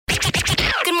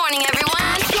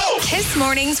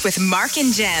Mornings with Mark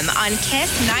and Jem on Kiss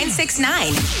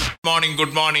 969.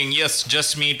 Good morning. Yes,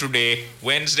 just me today.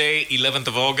 Wednesday, 11th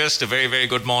of August. A very, very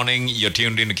good morning. You're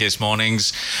tuned into Kiss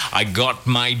Mornings. I got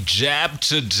my jab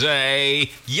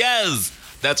today. Yes,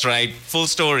 that's right. Full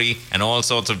story and all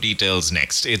sorts of details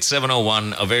next. It's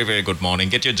 7:01. A very, very good morning.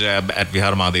 Get your jab at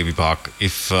Vihar Mahadevi Park.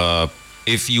 If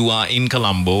you are in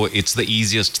Colombo, it's the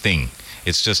easiest thing.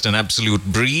 It's just an absolute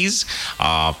breeze.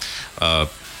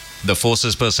 The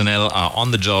forces personnel are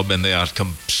on the job and they are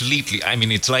completely,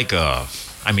 it's like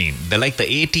they're like the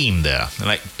A-team there. They're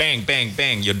like, bang, bang,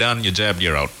 bang, you're done, you're jabbed,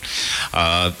 you're out.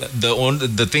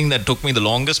 The thing that took me the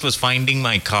longest was finding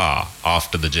my car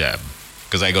after the jab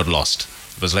because I got lost.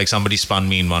 It was like somebody spun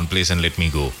me in one place and let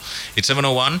me go. It's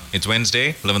 7:01. It's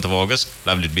Wednesday, 11th of August.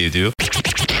 Lovely to be with you.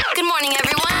 Good morning,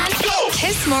 everyone.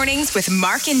 Kiss Mornings with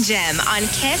Mark and Jem on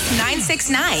Kiss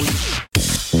 969.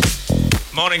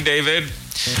 Morning, David.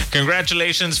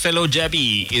 Congratulations, fellow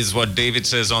Jabby, is what David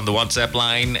says on the WhatsApp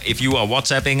line. If you are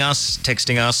WhatsApping us,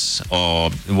 texting us, or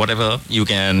whatever, you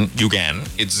can.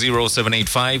 It's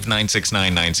 0785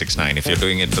 969 969 if you're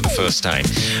doing it for the first time.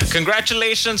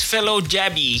 Congratulations, fellow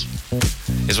Jabby,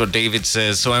 is what David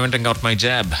says. So I went and got my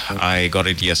jab. I got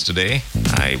it yesterday.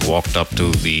 I walked up to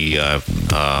the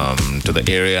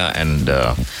area and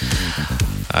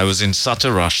I was in such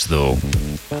a rush, though.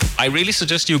 I really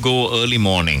suggest you go early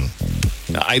morning.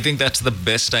 I think that's the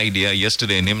best idea.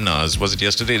 Yesterday, Nimnaz, was it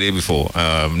yesterday, day before?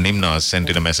 Nimnaz sent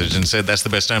in a message and said that's the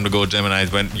best time to go, Jem. And I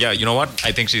went, yeah, you know what?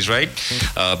 I think she's right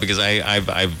because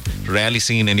I've rarely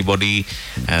seen anybody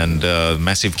and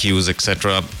massive queues,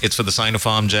 etc. It's for the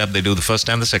Sinopharm jab. They do the first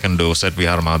and the second dose at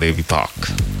Vihar Mahadevi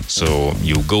Park. So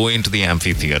you go into the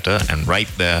amphitheater and right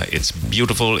there, it's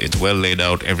beautiful. It's well laid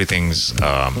out. Everything's,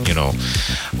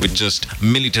 with just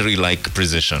military-like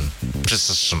precision.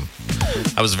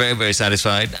 I was very, very satisfied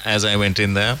as I went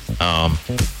in there.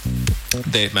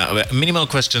 Minimal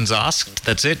questions asked.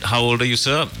 That's it. How old are you,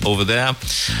 sir? Over there.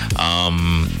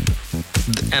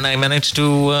 And I managed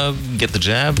to get the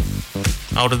jab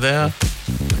out of there.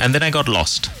 And then I got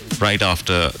lost right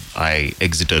after I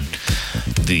exited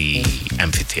the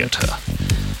amphitheater.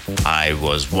 I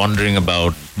was wandering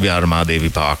about Vihar Mahadevi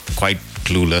Park, quite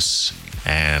clueless,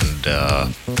 and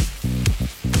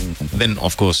then,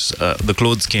 of course, the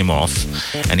clothes came off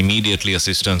and immediately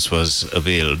assistance was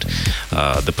availed.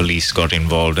 The police got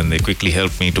involved and they quickly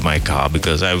helped me to my car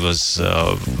because I was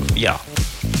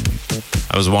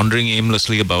wandering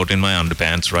aimlessly about in my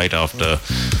underpants right after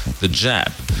the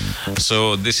jab.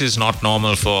 So this is not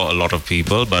normal for a lot of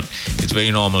people, but it's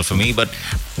very normal for me. But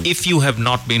if you have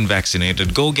not been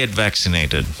vaccinated, go get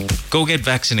vaccinated. Go get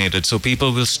vaccinated so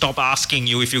people will stop asking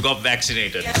you if you got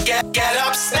vaccinated. Get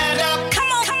up, stand up,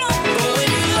 come on. When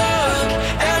you look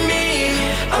at me,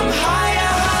 I'm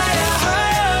higher, higher,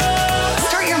 higher.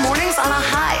 Start your mornings on a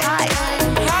high. Higher,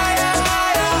 higher,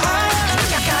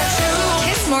 higher. Got you.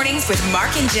 Kiss Mornings with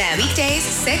Mark and Jem. Weekdays,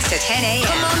 6 to 10 a.m.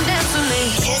 Come on, dance with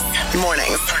me. Kiss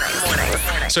Mornings.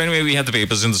 So anyway, we have the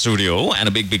papers in the studio and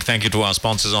a big thank you to our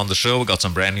sponsors on the show. We got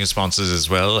some brand new sponsors as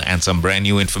well and some brand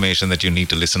new information that you need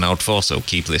to listen out for. So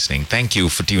keep listening. Thank you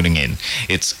for tuning in.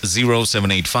 It's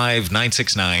 0785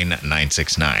 969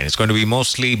 969. It's going to be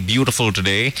mostly beautiful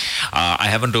today. I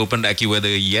haven't opened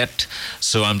AccuWeather yet,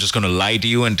 so I'm just going to lie to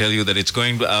you and tell you that it's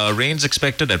going rain's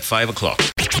expected at 5 o'clock.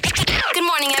 Good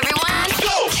morning, everyone.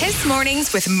 Kiss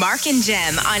Mornings with Mark and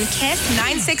Jem on Kiss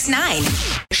 969.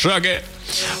 Shrug it.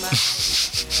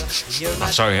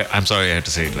 I'm sorry I had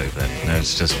to say it like that. No,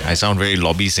 it's just, I sound very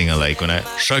lobby singer-like when I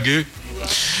shrug it.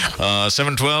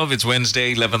 7:12, it's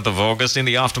Wednesday, 11th of August. In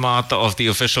the aftermath of the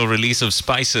official release of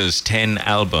Spice's 10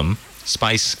 album,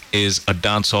 Spice is a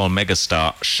dancehall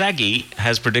megastar. Shaggy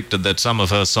has predicted that some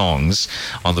of her songs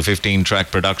on the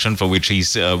 15-track production for which he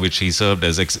served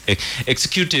as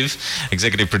executive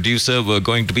producer were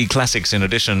going to be classics. In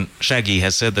addition, Shaggy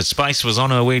has said that Spice was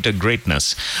on her way to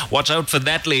greatness. Watch out for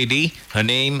that lady. Her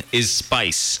name is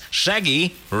Spice.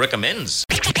 Shaggy recommends.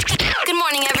 Good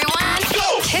morning, everyone.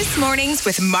 Kiss Mornings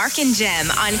with Mark and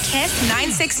Jem on Kiss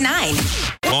 969.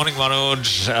 Morning,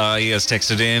 Manoj. He has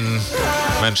texted in,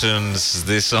 mentions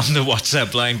this on the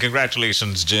WhatsApp line.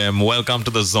 Congratulations, Jem. Welcome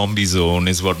to the zombie zone,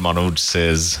 is what Manoj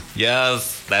says.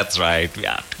 Yes, that's right. We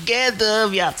are together.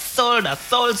 We have sold our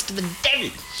souls to the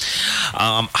devil.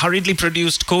 Hurriedly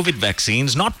produced COVID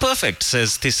vaccines, not perfect,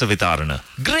 says Tissa Vitarana.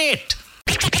 Great.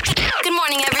 Good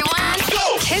morning, everyone.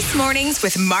 Kiss Mornings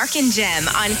with Mark and Jem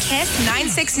on Kiss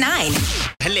 969.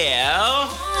 Hello.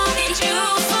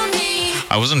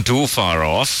 I wasn't too far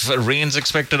off. Rain's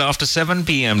expected after 7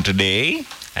 p.m. today.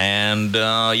 And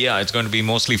it's going to be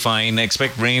mostly fine.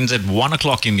 Expect rains at 1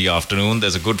 o'clock in the afternoon.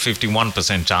 There's a good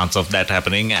 51% chance of that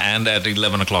happening, and at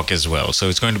 11 o'clock as well. So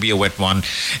it's going to be a wet one.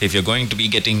 If you're going to be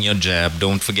getting your jab,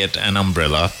 don't forget an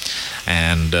umbrella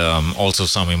and also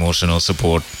some emotional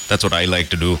support. That's what I like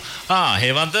to do.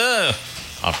 Hemanta,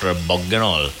 after a bug and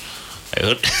all, I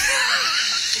heard.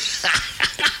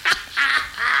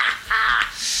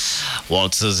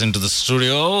 Waltzes into the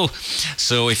studio.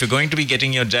 So if you're going to be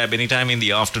getting your jab anytime in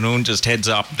the afternoon, just heads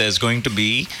up, there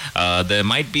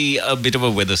might be a bit of a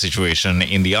weather situation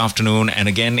in the afternoon, and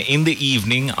again in the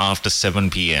evening after 7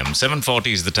 p.m.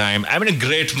 7:40 is the time. I'm in a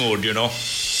great mood, you know.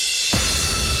 This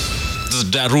is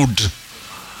Darude.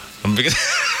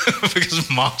 Because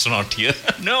Mark's not here.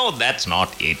 No, that's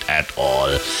not it at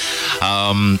all.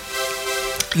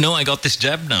 No, I got this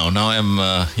jab now. Now I'm,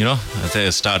 I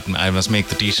must make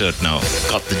the t-shirt now.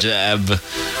 Got the jab.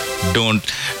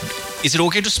 Is it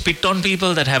okay to spit on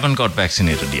people that haven't got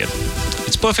vaccinated yet?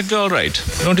 It's perfectly all right.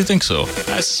 Don't you think so?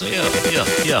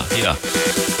 Yeah.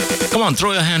 Come on,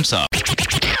 throw your hands up.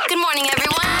 Good morning,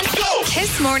 everyone.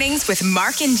 Kiss Mornings with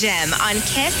Mark and Jem on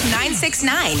Kiss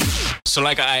 969. So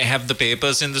like I have the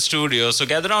papers in the studio. So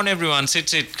gather around, everyone.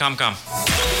 Sit. Come.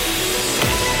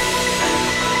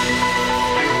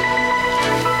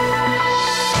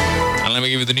 Let me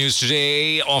give you the news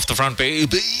today off the front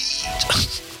page.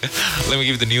 Let me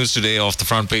give you the news today off the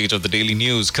front page of the Daily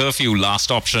News. Curfew,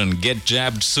 last option. Get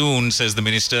jabbed soon, says the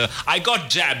minister. I got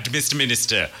jabbed, Mr.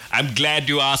 Minister. I'm glad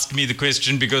you asked me the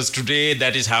question because today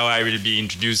that is how I will be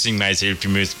introducing myself to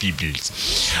most people.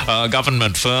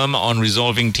 Government firm on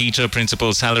resolving teacher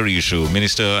principal salary issue.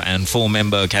 Minister and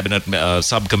 4-member cabinet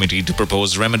subcommittee to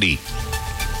propose remedy.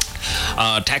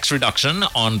 Tax reduction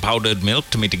on powdered milk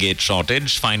to mitigate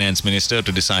shortage. Finance Minister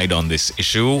to decide on this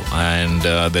issue. And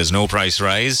there's no price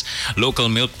rise. Local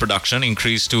milk production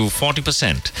increased to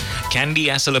 40%. Candy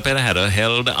Asalaperahara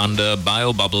held under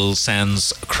biobubble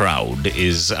sans crowd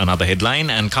is another headline.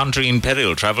 And country in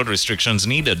peril. Travel restrictions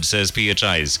needed, says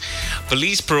PHIs.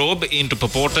 Police probe into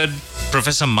purported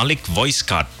Professor Malik voice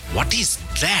cut. What is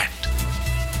that?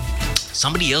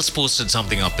 Somebody else posted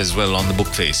something up as well on the book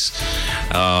face.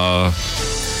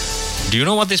 Do you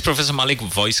know what this Professor Malik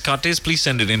voice cut is? Please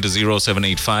send it into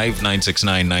 0785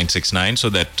 969 969 so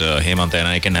that Hemant and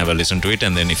I can have a listen to it,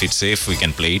 and then if it's safe, we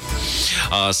can play it.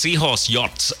 Seahorse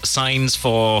Yachts signs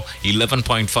for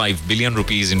 11.5 billion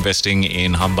rupees investing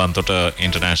in Hambantota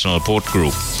International Port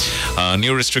Group.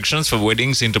 New restrictions for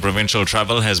weddings, interprovincial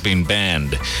travel has been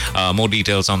banned. More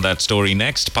details on that story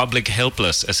next. Public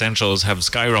helpless essentials have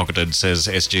skyrocketed, says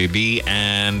SJB,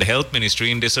 and Health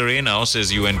Ministry in disarray now,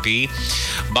 says UNP.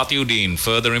 Bathiuddin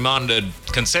further remanded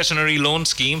concessionary loan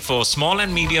scheme for small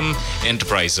and medium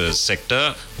enterprises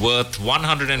sector worth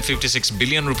 156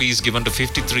 billion rupees given to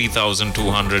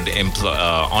 53,200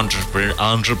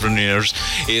 entrepreneurs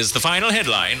is the final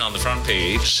headline on the front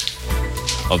page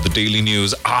of the Daily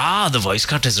News. The voice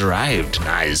cut has arrived.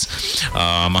 Nice.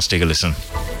 Must take a listen.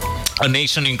 A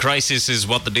nation in crisis is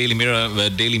what the Daily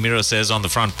Mirror says on the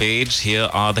front page. Here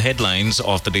are the headlines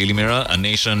of the Daily Mirror. A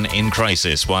nation in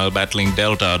crisis. While battling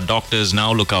Delta, doctors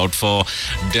now look out for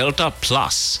Delta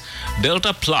Plus.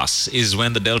 Delta Plus is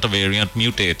when the Delta variant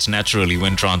mutates naturally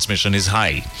when transmission is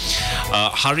high.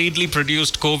 Hurriedly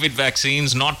produced COVID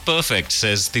vaccines not perfect,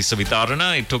 says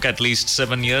Tisavitarana. It took at least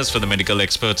 7 years for the medical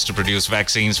experts to produce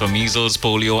vaccines for measles,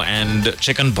 polio and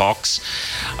chickenpox.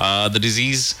 The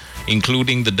disease,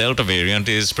 including the Delta variant,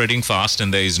 is spreading fast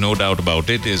and there is no doubt about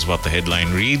it, is what the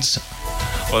headline reads.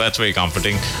 Well, that's very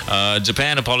comforting.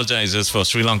 Japan apologizes for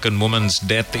Sri Lankan woman's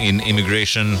death in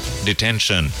immigration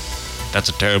detention. That's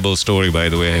a terrible story, by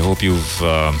the way. I hope you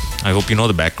know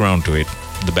the background to it.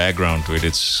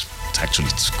 It's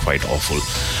quite awful.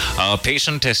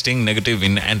 Patient testing negative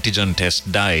in antigen test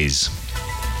dies.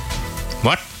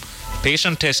 What?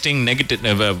 Patient testing negative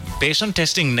in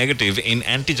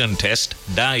antigen test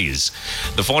dies.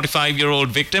 The 45-year-old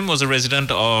victim was a resident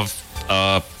of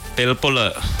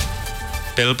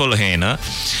Pelpolahena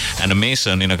and a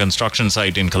mason in a construction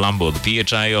site in Colombo. The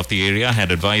PHI of the area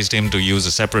had advised him to use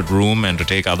a separate room and to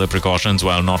take other precautions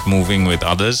while not moving with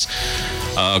others.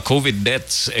 COVID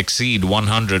deaths exceed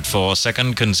 100 for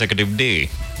second consecutive day.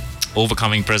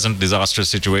 overcoming present disastrous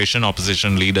situation.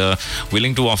 Opposition leader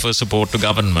willing to offer support to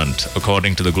government.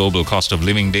 According to the Global Cost of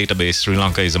Living database, Sri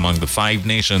Lanka is among the 5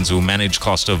 nations who manage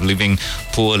cost of living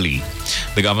poorly.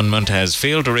 The government has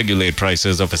failed to regulate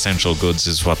prices of essential goods,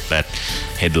 is what that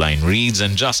headline reads.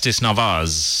 And Justice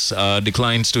Nawaz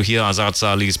declines to hear Azad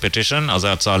Sali's petition.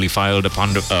 Azad Sali filed a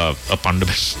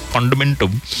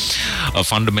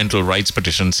fundamental rights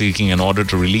petition seeking an order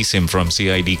to release him from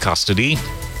CID custody.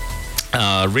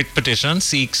 Writ petition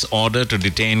seeks order to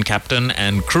detain captain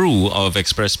and crew of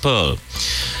Express Pearl.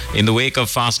 In the wake of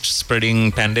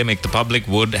fast-spreading pandemic, the public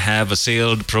would have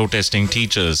assailed protesting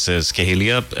teachers, says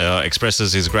Kehelia.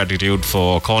 Expresses his gratitude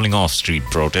for calling off street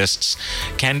protests.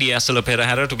 Kandi Asala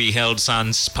Perahara to be held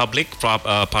sans public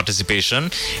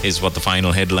participation is what the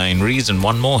final headline reads. And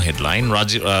one more headline,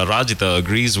 Rajitha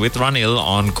agrees with Ranil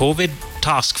on COVID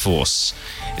task force,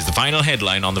 is the final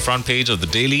headline on the front page of the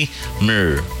Daily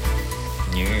Mirror.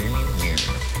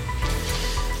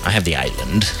 I have the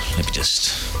island. Let me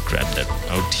just grab that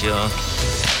out here.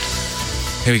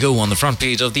 Here we go on the front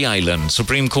page of the island.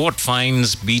 Supreme Court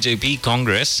fines BJP,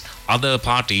 Congress, other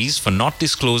parties for not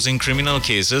disclosing criminal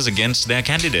cases against their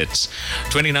candidates.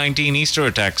 2019 Easter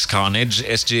attacks carnage,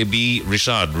 SJB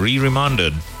Rishad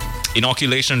re-remanded.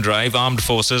 Inoculation drive, armed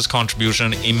forces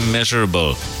contribution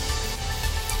immeasurable.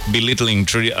 Belittling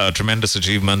tremendous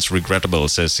achievements regrettable,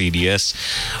 says CDS.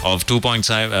 Of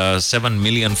 2.7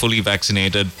 million fully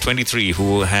vaccinated, 23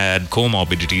 who had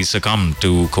comorbidities succumbed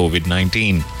to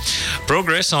COVID-19.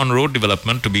 Progress on road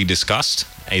development to be discussed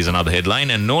is another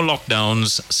headline. And no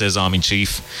lockdowns, says Army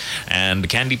Chief. And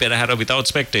Kandi Perahara without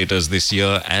spectators this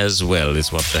year as well,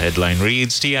 is what the headline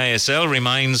reads. TISL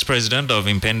reminds President of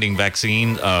impending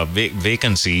vaccine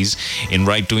vacancies in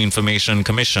Right to Information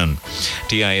Commission.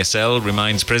 TISL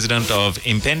reminds President of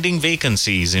impending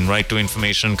vacancies in Right to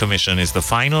Information Commission is the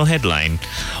final headline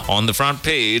on the front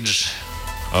page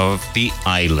of the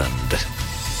island.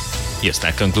 Yes,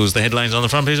 that concludes the headlines on the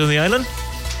front page of the island.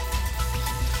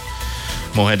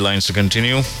 More headlines to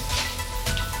continue.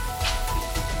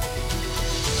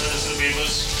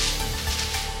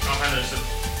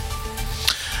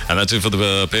 And that's it for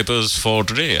the papers for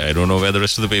today. I don't know where the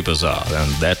rest of the papers are.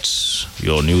 And that's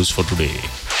your news for today.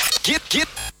 Get up.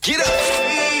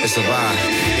 It's the vibe.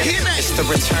 It's the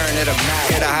return of the Mac.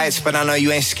 Scared of heights, but I know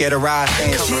you ain't scared of ride.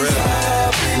 Come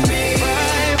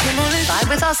Vibe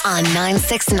with us on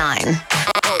 969.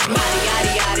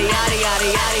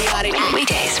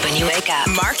 Weekdays when you wake up.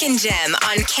 Mark and Jem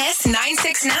on Kiss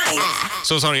 969.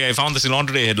 So sorry, I found the Ceylon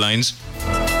Today headlines.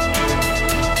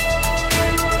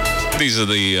 These are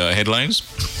the headlines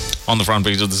on the front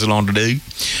page of the Ceylon Today.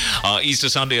 Easter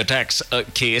Sunday attacks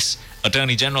case.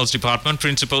 Attorney General's Department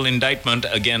principal indictment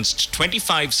against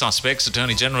 25 suspects.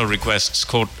 Attorney General requests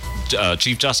Court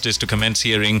Chief Justice to commence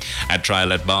hearing at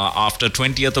trial at bar after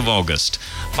 20th of August.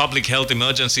 Public health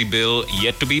emergency bill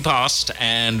yet to be passed,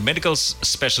 and medical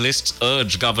specialists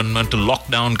urge government to lock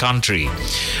down country.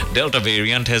 Delta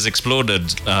variant has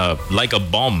exploded like a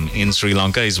bomb in Sri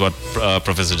Lanka, is what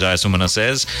Professor Jayasumana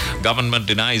says. Government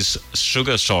denies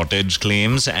sugar shortage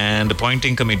claims, and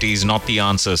appointing committee is not the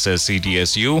answer, says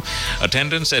CTSU.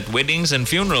 Attendance at weddings and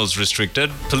funerals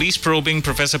restricted. Police probing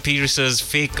Professor Pierce's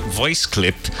fake voice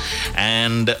clip.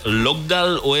 And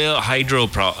Logdal Oya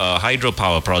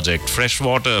hydropower project.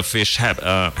 Freshwater fish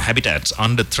habitats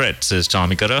under threat, says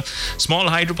Chamikara. Small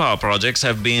hydropower projects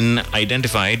have been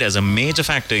identified as a major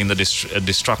factor in the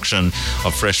destruction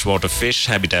of freshwater fish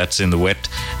habitats in the wet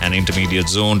and intermediate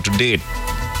zone to date,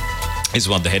 is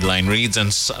what the headline reads.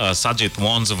 And Sajith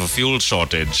warns of a fuel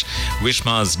shortage.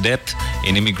 Wishma's death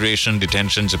in immigration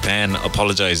detention. Japan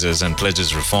apologizes and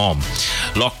pledges reform.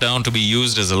 Lockdown to be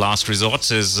used as a last resort,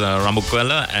 says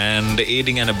Ramukwela. And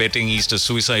aiding and abetting Easter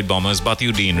suicide bombers,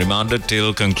 Bathiuddin remanded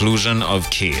till conclusion of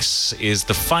case, is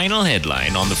the final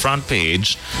headline on the front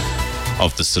page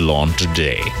of the Ceylon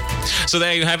Today. So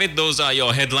there you have it. Those are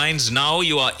your headlines. Now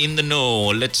you are in the know.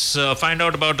 Let's find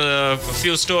out about a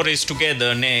few stories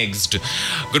together next.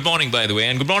 Good morning, by the way,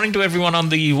 and good morning to everyone on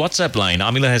the WhatsApp line.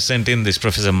 Amila has sent in this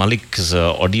Professor Malik's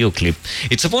audio clip.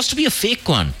 It's supposed to be a fake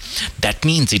one. That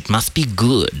means it must be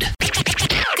good.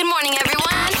 Good morning, everyone.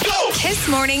 Kiss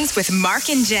Mornings with Mark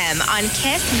and Jem on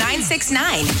Kiss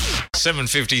 969.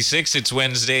 7:56. It's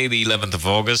Wednesday, the 11th of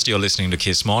August. You're listening to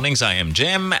Kiss Mornings. I am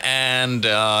Jem, and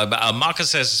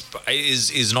Marcus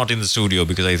is not in the studio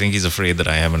because I think he's afraid that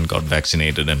I haven't got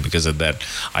vaccinated, and because of that,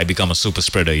 I become a super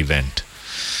spreader event.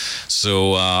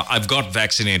 So I've got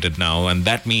vaccinated now, and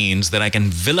that means that I can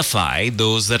vilify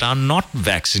those that are not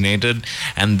vaccinated,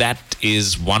 and that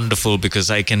is wonderful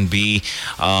because I can be,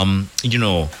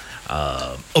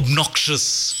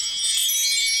 obnoxious.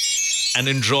 and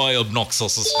enjoy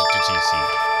obnoxiousness.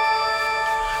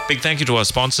 Big thank you to our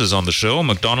sponsors on the show: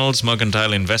 McDonald's,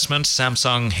 Mercantile Investments,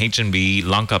 Samsung, H&B,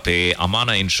 Lanka Pay,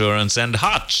 Amana Insurance, and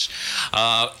Hutch.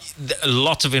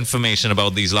 Lots of information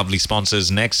about these lovely sponsors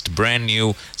next. Brand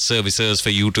new services for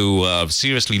you to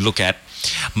seriously look at.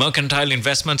 Mercantile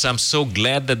Investments, I'm so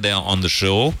glad that they're on the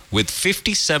show. With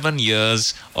 57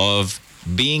 years of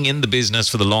being in the business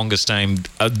for the longest time,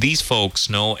 these folks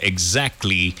know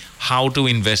exactly how to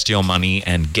invest your money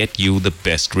and get you the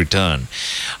best return.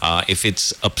 If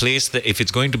it's a place that, if it's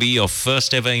going to be your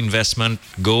first ever investment,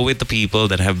 go with the people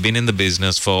that have been in the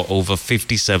business for over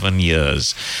 57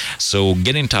 years. So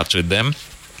get in touch with them.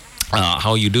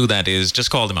 How you do that is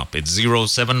just call them up. It's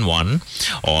 071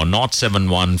 or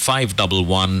 071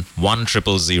 511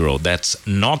 1000. That's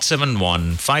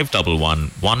 071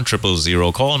 511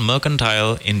 1000. Call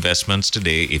Mercantile Investments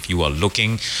today if you are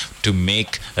looking to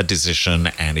make a decision,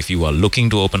 and if you are looking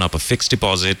to open up a fixed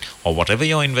deposit or whatever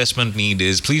your investment need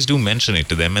is, please do mention it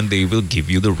to them and they will give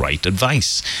you the right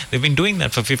advice. They've been doing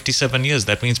that for 57 years.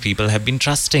 That means people have been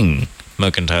trusting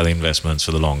Mercantile Investments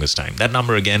for the longest time. That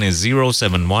number again is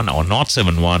 071 or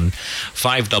 071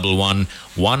 511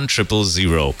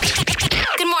 1000.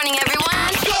 Good morning, everyone.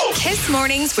 Kiss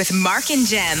Mornings with Mark and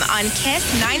Jem on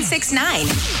Kiss 969.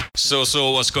 So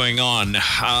what's going on?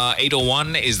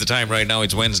 8:01 is the time right now.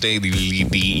 It's Wednesday, the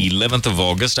 11th of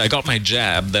August. I got my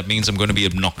jab. That means I'm going to be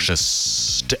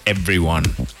obnoxious to everyone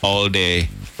all day,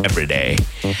 every day,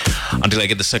 until I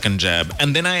get the second jab.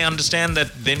 And then I understand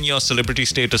that then your celebrity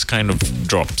status kind of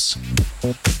drops,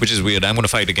 which is weird. I'm going to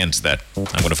fight against that.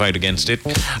 I'm going to fight against it.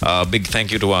 Big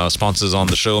thank you to our sponsors on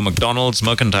the show: McDonald's,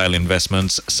 Mercantile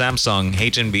Investments, Samsung,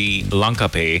 H&B, Lanka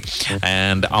Pay,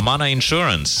 and Amana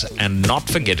Insurance. And not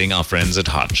forgetting our friends at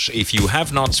Hutch. If you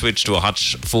have not switched to a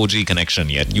Hutch 4G connection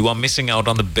yet, you are missing out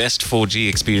on the best 4G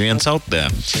experience out there.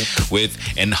 With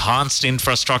enhanced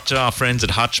infrastructure, our friends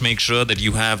at Hutch make sure that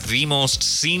you have the most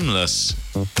seamless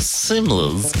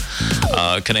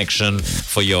connection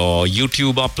for your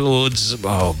YouTube uploads.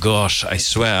 Oh gosh, I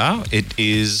swear it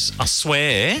is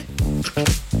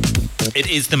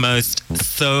the most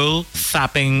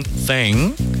soul-sapping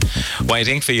thing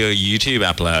waiting for your YouTube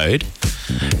upload,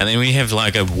 and then we have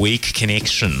like a weak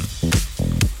connection.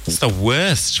 It's the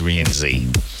worst, Rienzi.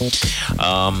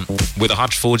 With a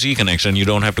Hutch 4G connection, you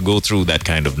don't have to go through that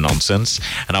kind of nonsense.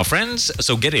 And our friends,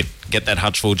 so get that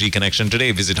Hutch 4G connection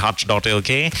today. Visit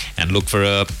hutch.lk and look for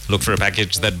a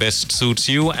package that best suits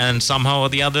you. And somehow or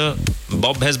the other,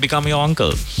 Bob has become your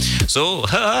uncle. So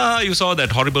you saw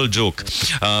that horrible joke.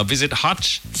 Visit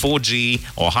Hutch 4G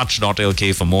or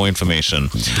hutch.lk for more information.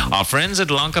 Our friends at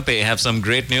Lanka Pay have some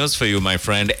great news for you, my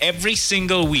friend. Every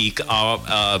single week,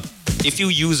 if you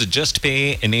use a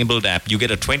JustPay enabled app, you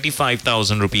get a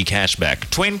 25,000 rupee cashback.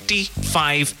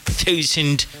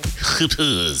 25,000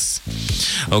 rupees.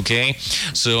 Okay,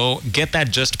 so get that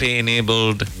JustPay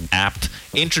enabled app.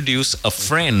 Introduce a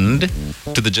friend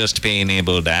to the JustPay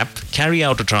enabled app, carry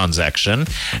out a transaction,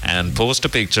 and post a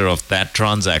picture of that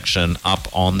transaction up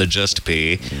on the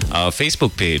JustPay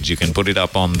Facebook page. You can put it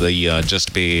up on the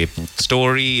JustPay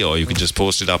story, or you can just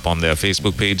post it up on their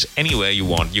Facebook page, anywhere you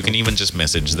want. You can even just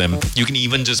message them. Even.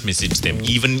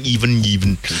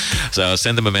 So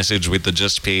send them a message with the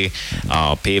JustPay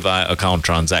pay via account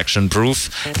transaction proof,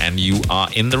 and you are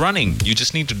in the running. You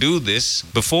just need to do this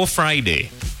before Friday.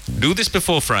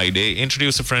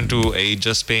 Introduce a friend to a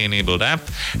JustPay enabled app,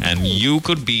 and you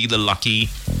could be the lucky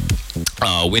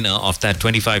winner of that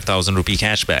 25,000 rupee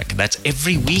cashback. That's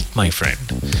every week, my friend.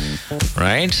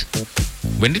 Right?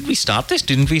 When did we start this?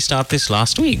 Didn't we start this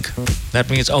last week? That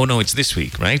means, oh no, it's this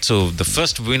week, right? So the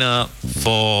first winner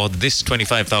for this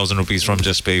 25,000 rupees from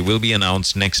JustPay will be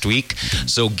announced next week.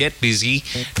 So get busy.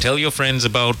 Tell your friends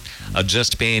about a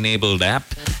JustPay enabled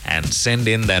app and send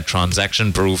in that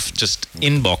transaction proof. Just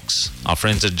inbox our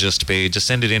friends at JustPay. Just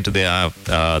send it into their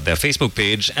Facebook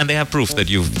page, and they have proof that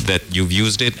you've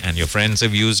used it and your friends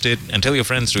have used it. And tell your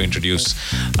friends to introduce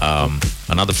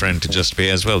another friend to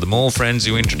JustPay as well. The more friends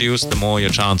you introduce, the more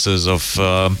your chances of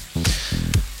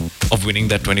winning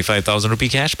that 25,000 rupee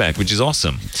cashback, which is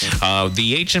awesome.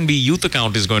 The H&B Youth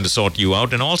account is going to sort you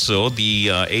out, and also the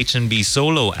H&B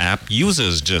Solo app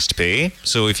uses JustPay.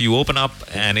 So if you open up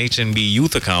an H&B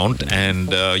Youth account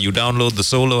and you download the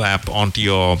Solo app onto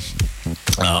your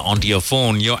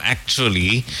phone, you're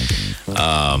actually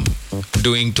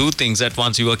doing two things at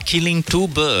once. You are killing two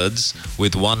birds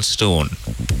with one stone.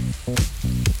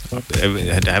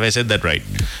 Have I said that right?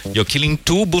 You're killing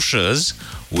two bushes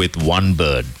with one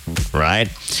bird, right?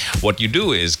 What you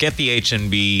do is get the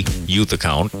H&B youth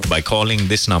account by calling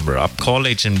this number up. Call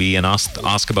H&B and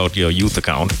ask about your youth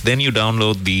account. Then you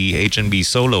download the H&B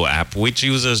Solo app, which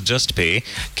users just pay,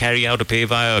 carry out a pay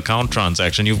via account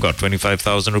transaction. You've got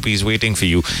 25,000 rupees waiting for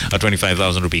you, a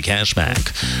 25,000 rupee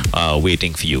cashback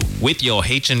waiting for you. With your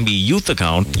H&B youth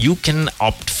account, you can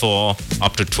opt for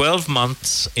up to 12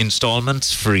 months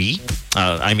installments free.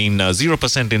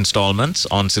 0% installments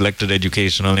on selected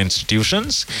educational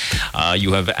institutions.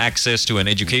 You have access to an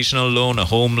educational loan, a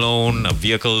home loan, a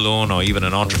vehicle loan, or even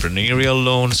an entrepreneurial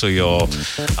loan. So your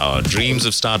dreams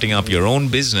of starting up your own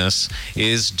business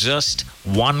is just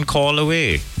one call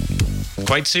away.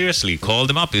 Quite seriously, call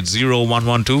them up. It's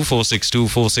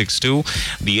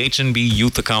 0112-462-462. The H&B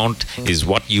youth account is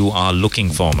what you are looking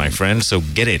for, my friend. So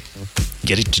get it.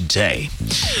 Get it today.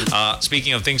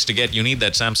 Speaking of things to get, you need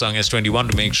that Samsung S21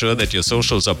 to make sure that your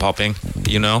socials are popping,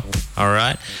 all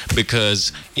right?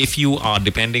 Because if you are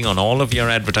depending on all of your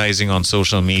advertising on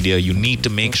social media, you need to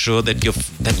make sure that your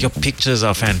pictures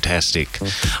are fantastic.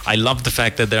 I love the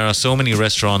fact that there are so many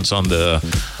restaurants on the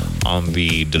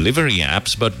delivery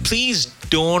apps, but please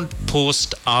don't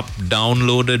post up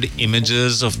downloaded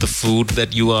images of the food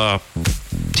that you are.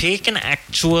 Take an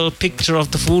actual picture of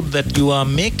the food that you are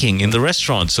making in the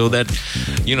restaurant so that,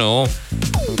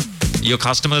 your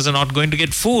customers are not going to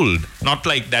get fooled. Not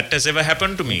like that has ever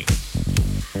happened to me.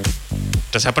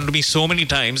 It has happened to me so many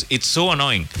times. It's so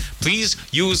annoying. Please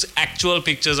use actual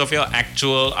pictures of your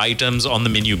actual items on the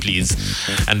menu, please.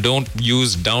 And don't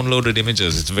use downloaded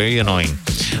images. It's very annoying.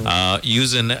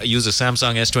 Use a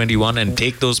Samsung S21 and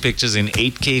take those pictures in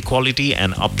 8K quality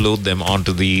and upload them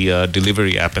onto the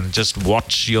delivery app and just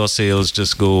watch your sales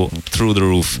just go through the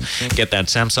roof. Get that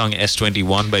Samsung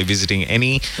S21 by visiting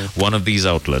any one of these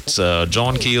outlets.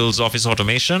 John Keel's Office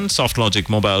Automation, SoftLogic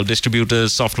Mobile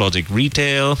Distributors, SoftLogic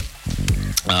Retail,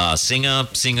 Singer,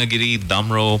 Singergiri,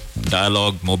 Damro,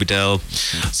 Dialog, Mobitel,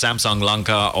 Samsung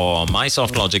Lanka, or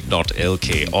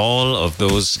mysoftlogic.lk. All of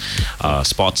those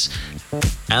spots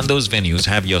and those venues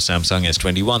have your Samsung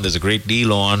S21. There's a great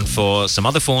deal on for some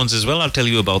other phones as well. I'll tell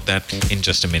you about that in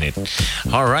just a minute.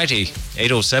 Alrighty,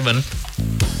 8:07.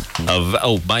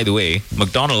 By the way,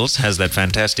 McDonald's has that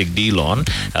fantastic deal on.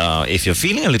 If you're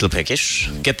feeling a little peckish,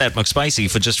 get that McSpicy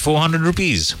for just 400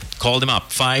 rupees. Call them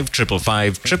up,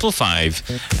 5555555.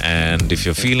 And if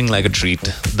you're feeling like a treat,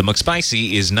 the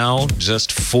McSpicy is now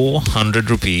just 400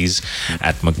 rupees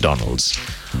at McDonald's.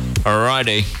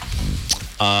 Alrighty.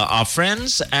 Our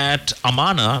friends at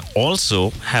Amana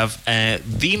also have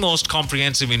the most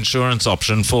comprehensive insurance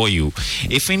option for you.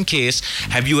 If in case,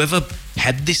 have you ever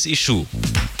had this issue?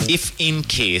 If in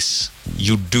case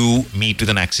you do meet with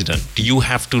an accident, do you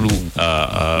have to,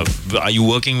 are you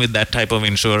working with that type of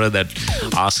insurer that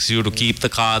asks you to keep the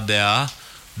car there,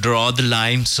 draw the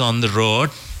lines on the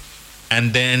road,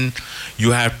 and then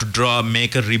you have to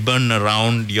make a ribbon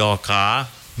around your car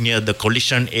near the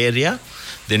collision area?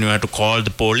 Then you have to call the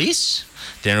police.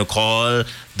 Then you call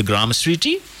the Gram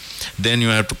Streety. Then you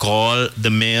have to call the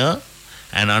mayor.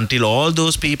 And until all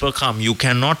those people come, you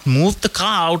cannot move the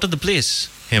car out of the place,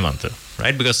 Hemantha,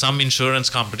 right? Because some insurance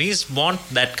companies want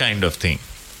that kind of thing,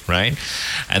 right?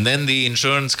 And then the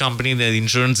insurance company, the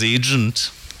insurance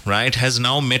agent, right, has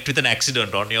now met with an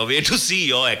accident on your way to see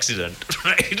your accident,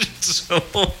 right? So,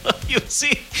 you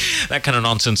see, that kind of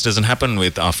nonsense doesn't happen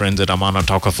with our friends at Amana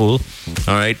Takaful,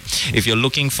 all right? If you're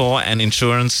looking for an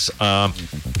insurance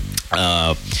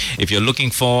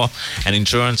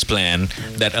plan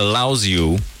that allows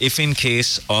you, if in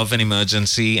case of an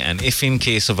emergency and if in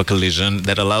case of a collision,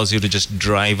 that allows you to just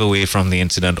drive away from the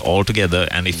incident altogether,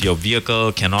 and if your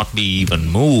vehicle cannot be even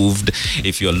moved,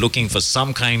 if you're looking for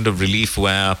some kind of relief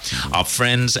where our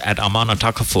friends at Amana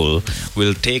Takaful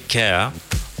will take care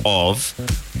of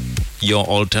your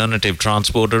alternative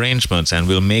transport arrangements and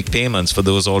will make payments for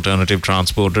those alternative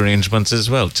transport arrangements as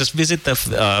well. Just visit the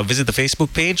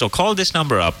Facebook page or call this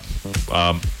number up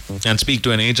and speak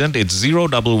to an agent. It's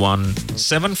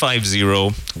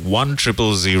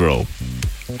 011-750-1000.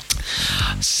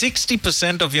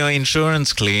 60% of your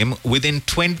insurance claim within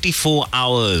 24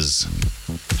 hours.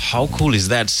 How cool is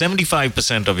that?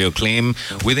 75% of your claim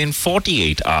within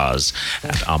 48 hours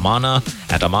at Amana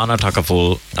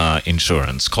Takaful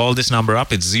Insurance. Call this number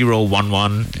up. It's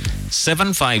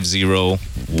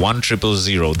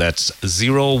 011-750-1000. That's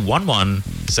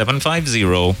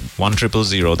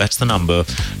 011-750-1000. That's the number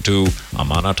to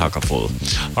Amana Takaful.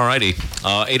 Alrighty.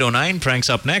 8:09, pranks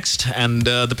up next. And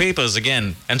the papers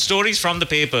again. And stories from the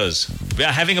papers. We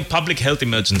are having a public health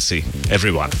emergency,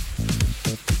 everyone.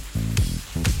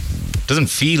 Doesn't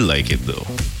feel like it though.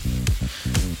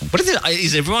 What is it?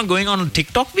 Is everyone going on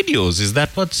TikTok videos? Is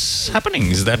that what's happening?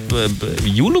 Is that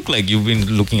you look like you've been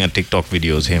looking at TikTok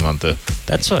videos, Hemanta?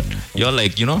 That's what you're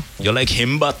like. You're like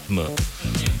Himbatma.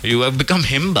 You have become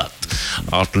Himbat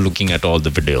after looking at all the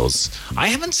videos. I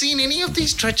haven't seen any of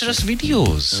these treacherous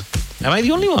videos. Am I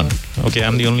the only one? Okay,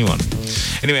 I'm the only one.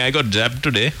 Anyway, I got jabbed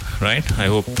today, right? I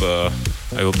hope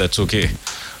that's okay.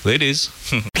 Ladies.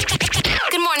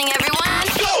 Good morning, everyone.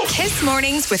 Kiss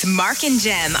Mornings with Mark and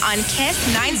Jem on Kiss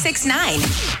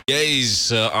 96.9.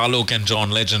 Guys, Alok and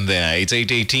John Legend there. It's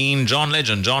 8:18. John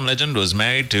Legend was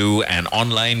married to an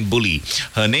online bully.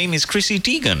 Her name is Chrissy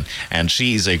Teigen, and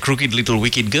she is a crooked little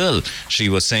wicked girl. She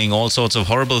was saying all sorts of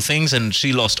horrible things, and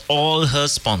she lost all her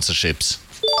sponsorships.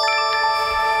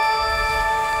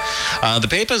 The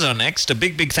papers are next. A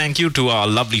big thank you to our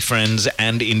lovely friends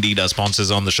and indeed our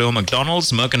sponsors on the show: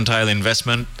 McDonald's, Mercantile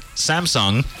Investment,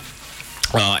 Samsung,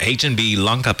 H&B,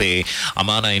 Lanka Pay,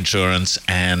 Amana Insurance,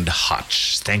 and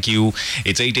Hutch. Thank you.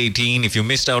 It's 8:18. If you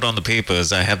missed out on the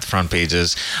papers, I have the front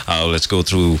pages. Let's go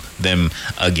through them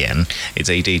again. It's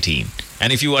 8:18.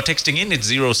 And if you are texting in, it's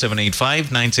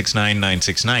 0785 969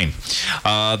 969.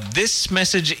 This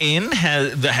message in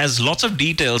has lots of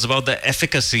details about the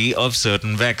efficacy of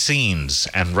certain vaccines.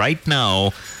 And right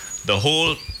now, the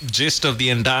whole gist of the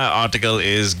entire article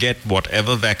is get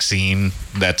whatever vaccine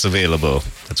that's available.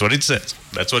 That's what it says.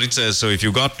 So if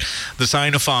you got the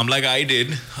Sinopharm, like I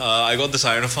did, I got the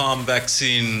Sinopharm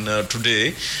vaccine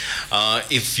today.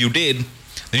 If you did,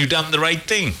 then you've done the right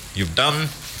thing. You've done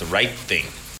the right thing.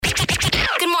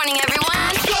 Good morning, everyone.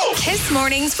 Kiss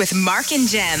Mornings with Mark and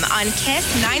Jem on Kiss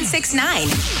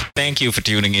 96.9. Thank you for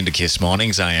tuning in to Kiss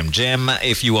Mornings. I am Jem.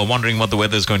 If you are wondering what the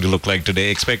weather is going to look like today,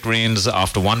 expect rains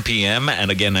after 1 p.m. and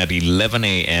again at 11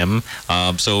 a.m.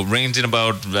 So rains in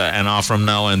about an hour from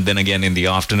now and then again in the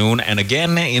afternoon and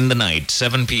again in the night,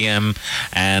 7 p.m.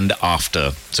 and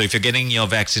after. So if you're getting your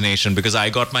vaccination, because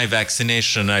I got my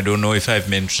vaccination, I don't know if I've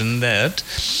mentioned that.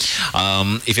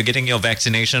 If you're getting your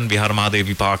vaccination, Vihara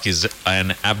Mahadevi Park is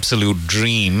an absolute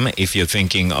dream. If you're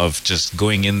thinking of just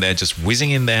going in there, just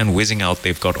whizzing in there and whizzing out,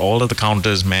 they've got all of the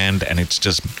counters manned and it's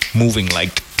just moving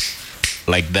like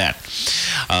that.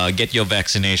 Get your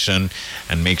vaccination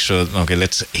and make sure, okay,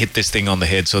 let's hit this thing on the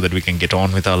head so that we can get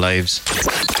on with our lives.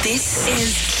 This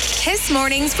is Kiss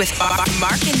Mornings with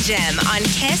Mark and Jem on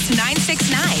Kiss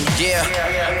 96.9.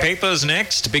 Yeah. Papers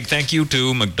next. Big thank you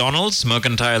to McDonald's,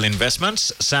 Mercantile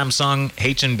Investments, Samsung,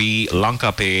 H&B,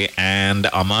 Lanka Pay, and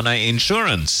Amana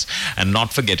Insurance. And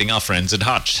not forgetting our friends at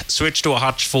Hutch. Switch to a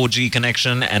Hutch 4G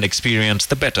connection and experience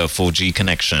the better 4G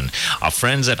connection. Our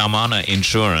friends at Amana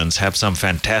Insurance have some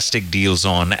fantastic deals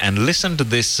on, and listen to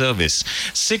this service.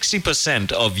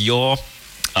 60% of your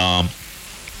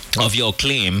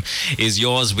claim is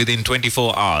yours within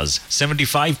 24 hours,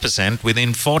 75%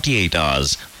 within 48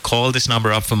 hours. Call this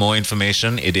number up for more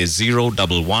information. It is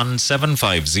 011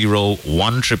 750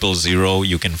 1000.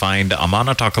 You can find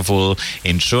Amana Takaful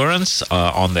Insurance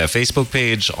on their Facebook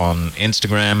page, on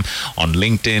Instagram, on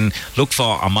LinkedIn. Look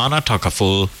for Amana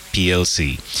Takaful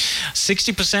PLC.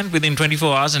 60% within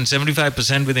 24 hours and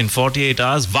 75% within 48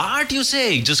 hours. What you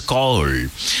say? Just call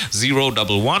 011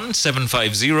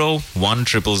 750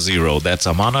 1000. That's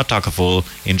Amana Takaful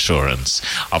Insurance.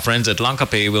 Our friends at Lanka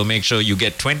Pay will make sure you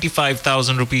get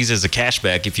 25,000 rupees as a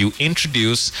cashback if you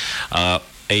introduce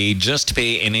a Just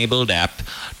Pay enabled app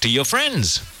to your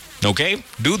friends. Okay?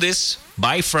 Do this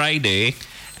by Friday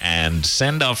and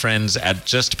send our friends at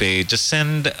Just Pay. Just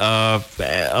send a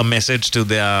message to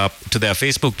their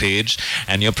Facebook page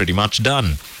and you're pretty much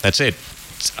done. That's it.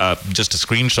 Just a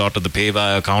screenshot of the pay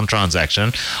via account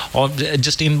transaction, or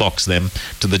just inbox them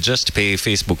to the Just Pay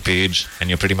Facebook page and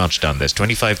you're pretty much done. There's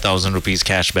 25,000 rupees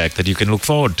cashback that you can look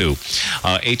forward to.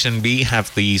 H&B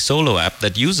have the solo app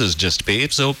that uses Just Pay,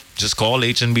 so just call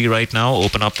H&B right now,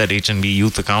 open up that H&B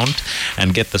youth account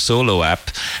and get the solo app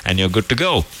and you're good to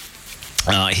go.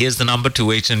 Here's the number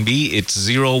to H&B. It's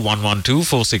 0112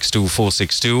 462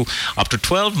 462. Up to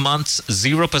 12 months,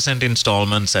 0%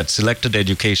 installments at selected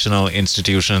educational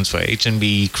institutions for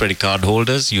H&B credit card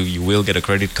holders. You will get a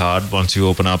credit card once you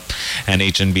open up an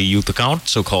H&B youth account.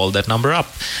 So call that number up.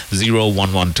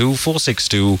 0112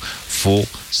 462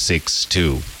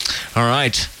 462. All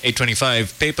right,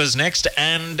 8:25. Papers next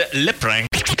and lip rank.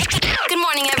 Good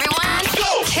morning, everyone.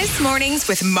 Kiss Mornings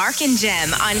with Mark and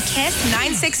Jem on Kiss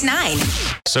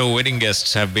 96.9. So wedding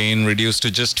guests have been reduced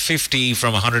to just 50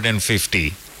 from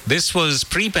 150. This was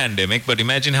pre-pandemic, but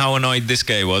imagine how annoyed this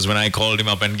guy was when I called him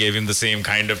up and gave him the same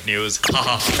kind of news.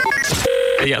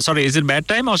 Yeah, sorry, is it bad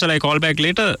time or shall I call back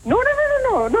later? No,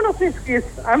 please.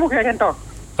 I'm okay, I can talk.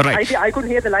 Right. I couldn't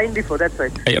hear the line before, that's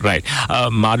right. Right.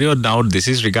 Mario, now this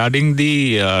is regarding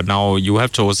the, now you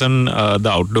have chosen the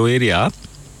outdoor area.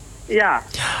 Yeah,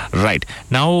 Right.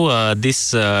 Now,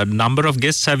 this number of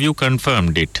guests, have you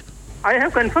confirmed it? I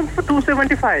have confirmed for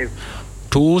 275.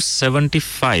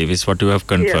 275 is what you have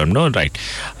confirmed, no? Right.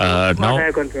 What Now, I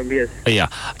have confirmed, yes. yeah.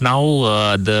 Now,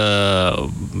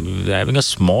 we're having a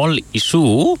small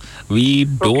issue. We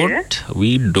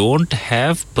don't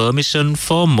have permission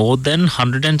for more than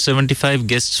 175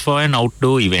 guests for an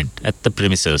outdoor event at the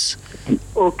premises.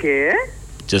 Okay.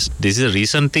 Just this is a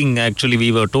recent thing. Actually,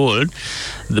 we were told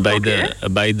by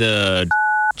the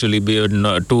actually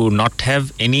to not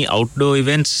have any outdoor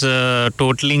events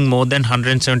totaling more than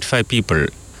 175 people.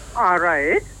 All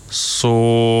right.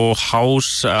 So how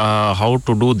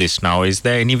to do this now? Is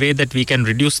there any way that we can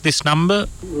reduce this number?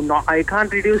 No, I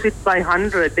can't reduce it by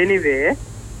 100 anyway.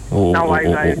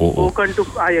 I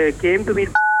came to meet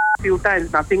few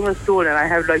times, nothing was told, and I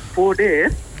have like 4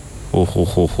 days.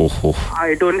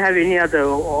 I don't have any other.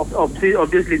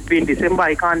 Obviously, it's been December.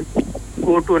 I can't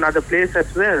go to another place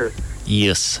as well.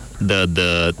 Yes,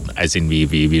 the as in we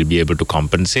will be able to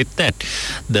compensate that.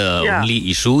 The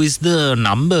only issue is the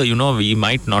number. We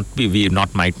might not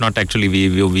actually.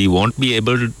 We won't be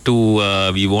able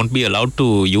to. We won't be allowed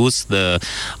to use the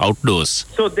outdoors.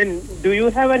 So then, do you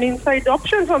have an inside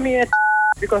option for me?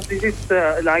 Because this is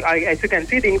as you can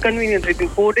see, the inconvenience within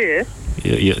 4 days.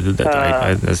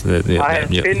 I have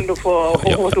spent for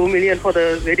over 2 million for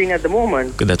the wedding at the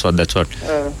moment. That's what.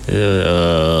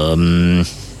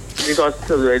 Because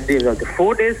the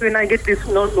 4 days, when I get this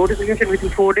notification within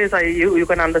 4 days, you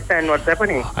can understand what's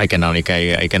happening. I can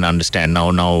understand now.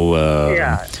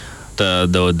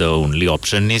 The only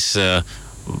option is to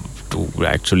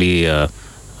actually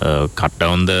cut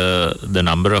down the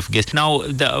number of guests. Now,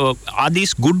 are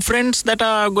these good friends that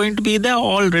are going to be there,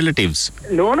 or all relatives?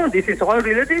 No, this is all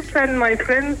relatives and my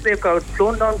friends. They've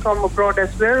flown down from abroad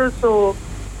as well, so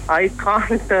I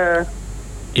can't.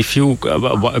 If you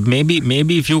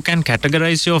maybe if you can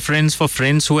categorize your friends for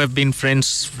friends who have been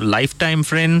friends, lifetime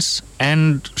friends,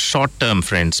 and short-term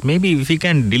friends. Maybe if you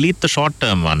can delete the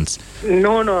short-term ones.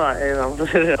 No.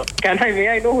 May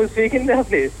I know who's speaking there,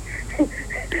 please?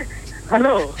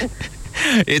 Hello.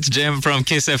 It's Jem from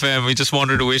Kiss FM. We just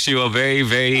wanted to wish you a very,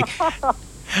 very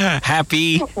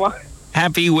happy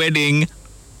wedding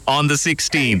on the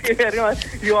 16th. Thank you very much.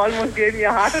 You almost gave me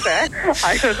a heart attack.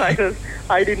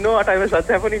 I didn't know what was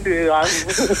happening to you.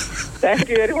 Thank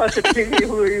you very much for telling me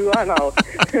who you are now.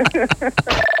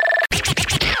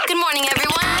 Good morning,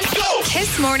 everyone.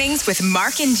 Kiss Mornings with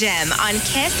Mark and Jem on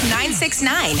Kiss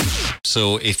 969.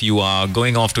 So if you are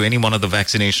going off to any one of the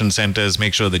vaccination centers,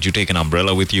 make sure that you take an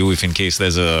umbrella with you if in case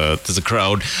there's a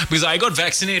crowd. Because I got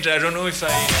vaccinated. I don't know if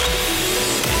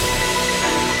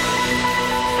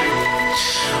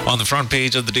On the front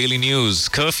page of the Daily News,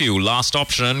 curfew, last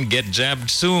option, get jabbed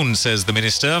soon, says the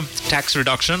minister. Tax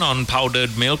reduction on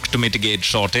powdered milk to mitigate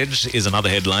shortage is another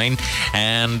headline.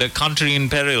 And country in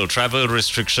peril, travel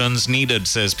restrictions needed,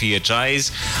 says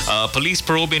PHIs. Police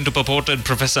probe into purported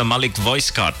Professor Malik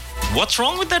voice cut. What's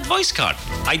wrong with that voice cut?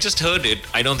 I just heard it.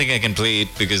 I don't think I can play it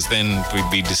because then we'd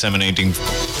be disseminating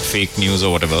fake news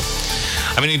or whatever.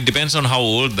 I mean, it depends on how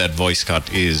old that voice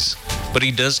cut is. But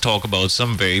he does talk about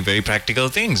some very, very practical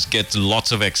things. Get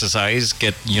lots of exercise,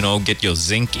 get your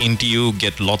zinc into you,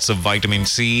 get lots of vitamin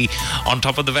C on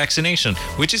top of the vaccination,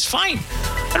 which is fine.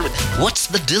 What's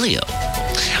the dealio?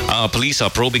 Police are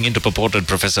probing into purported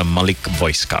Professor Malik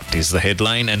voice cut is the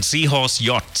headline. And Seahorse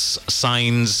Yachts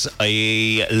signs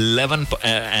an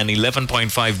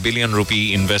 11.5 billion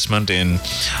rupee investment in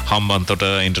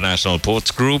Hambantota International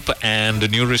Ports Group, and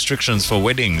new restrictions for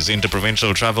weddings.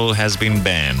 Interprovincial travel has been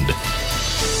banned.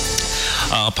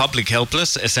 Public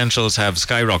helpless, essentials have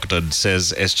skyrocketed,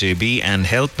 says SJB, and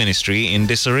Health Ministry in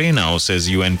disarray now, says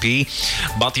UNP.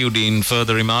 Bathiuddin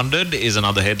further remanded is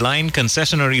another headline.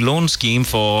 Concessionary loan scheme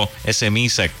for SME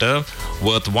sector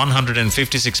worth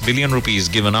 156 billion rupees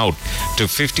given out to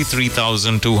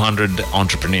 53,200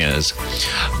 entrepreneurs.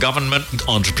 Government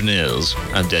entrepreneurs,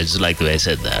 I just like the way I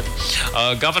said that.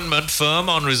 Government firm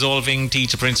on resolving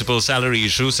teacher principal salary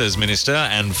issue, says Minister,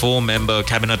 and 4-member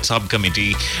cabinet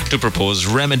subcommittee to propose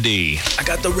remedy. I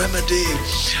got the remedy.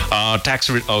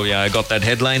 I got that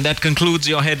headline. That concludes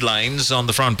your headlines on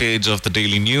the front page of the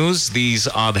Daily News. These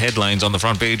are the headlines on the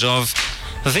front page of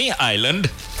The Island.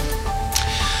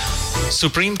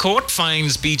 Supreme Court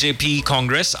fines BJP,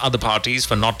 Congress, other parties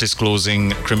for not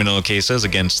disclosing criminal cases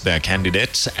against their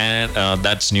candidates. And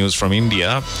that's news from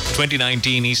India.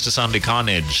 2019 Easter Sunday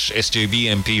carnage. SJB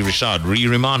MP Rishad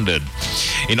re-remanded.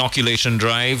 Inoculation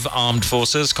drive, armed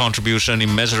forces, contribution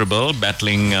immeasurable,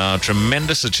 battling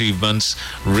tremendous achievements,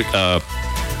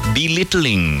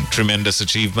 belittling tremendous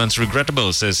achievements,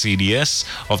 regrettable, says CDS.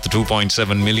 Of the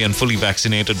 2.7 million fully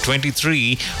vaccinated,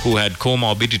 23 who had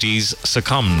comorbidities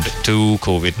succumbed to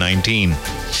COVID-19.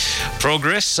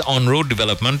 Progress on road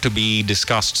development to be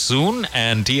discussed soon,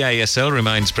 and TISL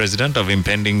reminds President of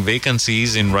impending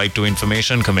vacancies in Right to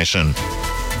Information Commission.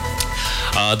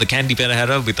 The Candy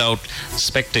Perahera without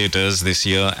spectators this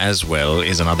year as well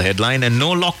is another headline. And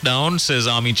no lockdown, says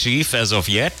Army Chief, as of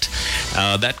yet.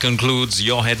 That concludes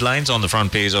your headlines on the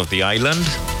front page of The Island.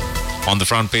 On the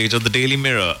front page of the Daily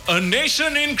Mirror, a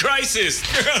nation in crisis.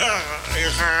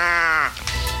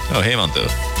 Oh, hey, Mantha.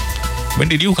 When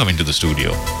did you come into the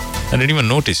studio? I didn't even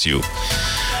notice you.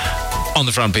 On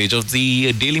the front page of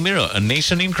the Daily Mirror, a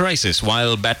nation in crisis.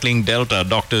 While battling Delta,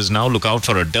 doctors now look out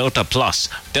for a Delta Plus.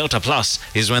 Delta Plus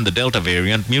is when the Delta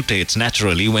variant mutates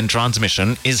naturally when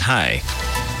transmission is high.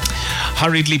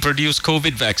 Hurriedly produced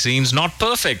COVID vaccines, not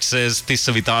perfect, says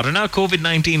Tissa Vitarana.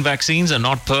 COVID-19 vaccines are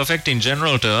not perfect in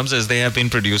general terms as they have been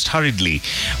produced hurriedly.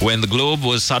 When the globe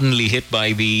was suddenly hit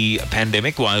by the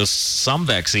pandemic, while some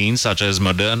vaccines such as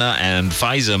Moderna and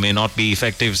Pfizer may not be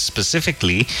effective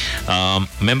specifically,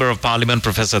 Member of Parliament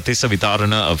Professor Tissa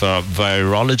Vitarana, a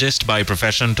virologist by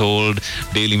profession, told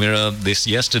Daily Mirror this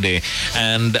yesterday.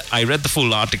 And I read the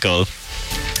full article.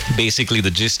 Basically,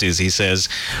 the gist is, he says,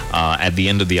 at the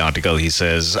end of the article, he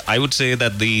says, I would say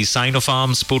that the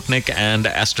Sinopharm, Sputnik and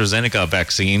AstraZeneca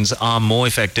vaccines are more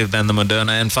effective than the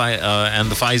Moderna and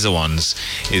the Pfizer ones,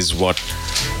 is what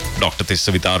Dr.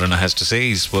 Tissa Vitarana has to say.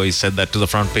 He said that to the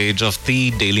front page of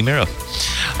the Daily Mirror.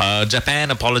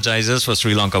 Japan apologizes for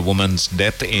Sri Lanka woman's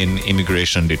death in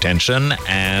immigration detention,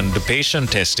 and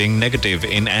patient testing negative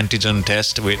in antigen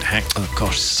test with... Oh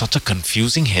gosh, such a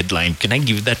confusing headline. Can I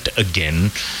give that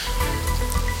again?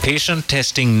 Patient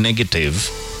testing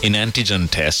negative in antigen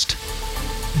test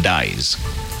dies.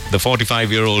 The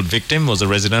 45-year-old victim was a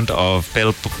resident of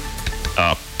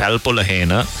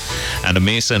Palpulahena and a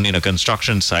mason in a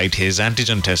construction site. His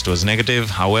antigen test was negative.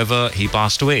 However, he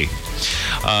passed away.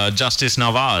 Justice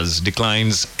Nawaz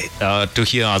declines to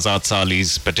hear Azad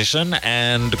Sali's petition,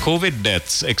 and COVID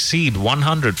deaths exceed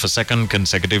 100 for second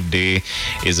consecutive day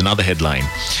is another headline.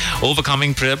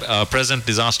 Overcoming present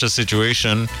disaster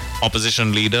situation,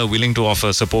 opposition leader willing to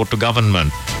offer support to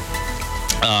government.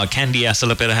 Candy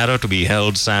Asala Perahera to be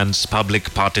held sans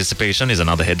public participation is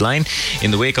another headline. In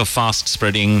the wake of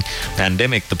fast-spreading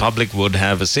pandemic, the public would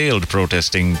have assailed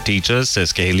protesting teachers,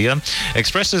 says Kahelia.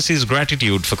 Expresses his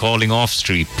gratitude for calling off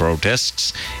street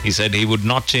protests. He said he would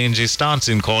not change his stance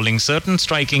in calling certain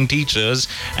striking teachers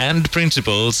and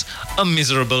principals a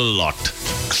miserable lot.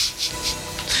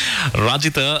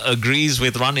 Rajitha agrees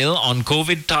with Ranil on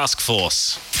COVID task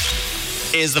force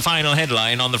is the final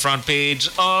headline on the front page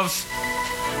of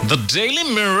the Daily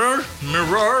Mirror.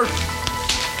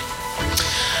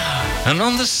 And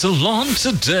on the salon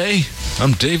today,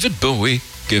 I'm David Bowie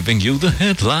giving you the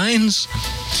headlines.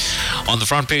 On the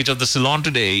front page of the Salon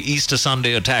today, Easter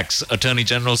Sunday attacks. Attorney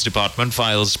General's Department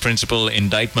files principal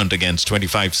indictment against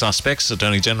 25 suspects.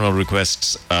 Attorney General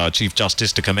requests Chief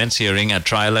Justice to commence hearing at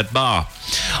trial at bar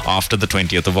after the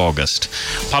 20th of August.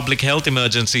 Public health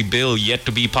emergency bill yet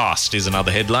to be passed is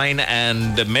another headline.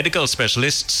 And medical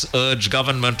specialists urge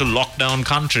government to lock down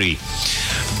country.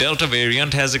 Delta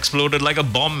variant has exploded like a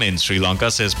bomb in Sri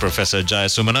Lanka, says Professor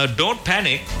Jayasumana. Don't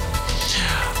panic.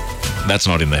 That's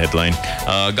not in the headline.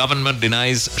 Government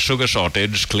denies sugar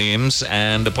shortage claims,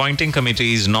 and appointing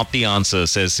committees not the answer,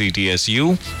 says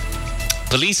CTSU.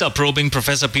 Police are probing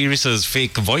Professor Pirisa's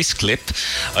fake voice clip.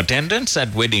 Attendance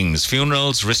at weddings,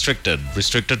 funerals restricted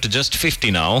to just 50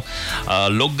 now.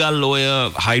 Loggal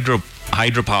Loya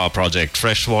hydropower project,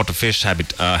 freshwater fish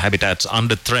habitats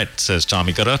under threat, says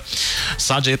Chamikara.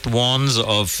 Sajith warns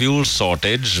of fuel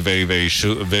shortage very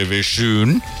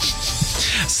soon.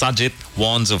 Sajith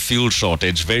warns of fuel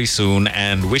shortage very soon.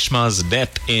 And Wishma's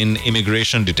death in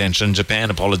immigration detention. Japan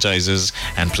apologizes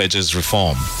and pledges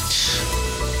reform.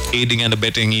 Aiding and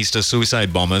abetting Easter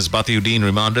suicide bombers, Bathiuddin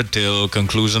remanded till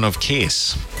conclusion of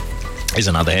case is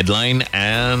another headline.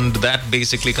 And that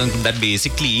basically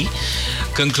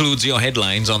concludes your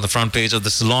headlines on the front page of the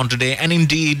Salon today, and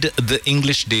indeed the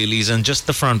English dailies and just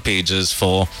the front pages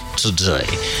for today.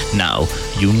 Now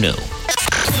you know.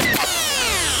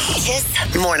 Kiss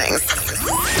Mornings.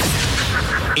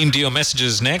 Into your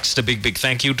messages next, a big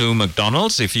thank you to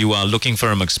McDonald's. If you are looking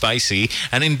for a McSpicy,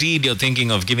 and indeed you're thinking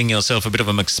of giving yourself a bit of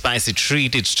a McSpicy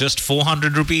treat, it's just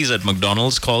 400 rupees at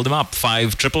McDonald's. Call them up,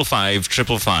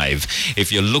 555-555.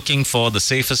 If you're looking for the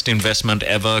safest investment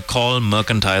ever, call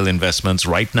Mercantile Investments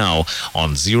right now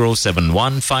on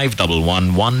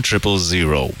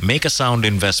 071-511-1000. Make a sound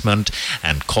investment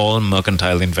and call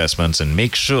Mercantile Investments and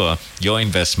make sure your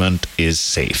investment is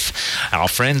safe. Our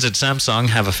friends at Samsung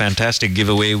have a fantastic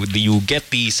giveaway. You get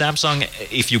the Samsung,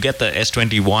 if you get the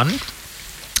S21,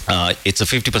 it's a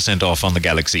 50% off on the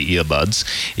Galaxy earbuds.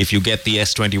 If you get the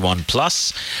S21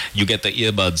 Plus, you get the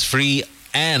earbuds free.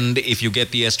 And if you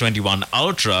get the S21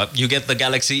 Ultra, you get the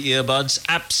Galaxy earbuds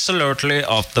absolutely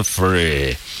off the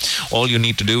free. All you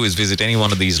need to do is visit any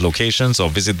one of these locations or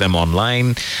visit them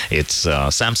online. It's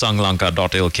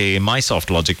samsunglanka.lk,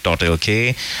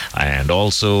 mysoftlogic.lk, and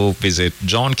also visit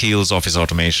John Keel's Office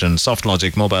Automation,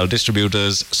 SoftLogic Mobile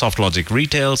Distributors, SoftLogic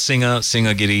Retail, Singer,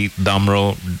 Singergiri,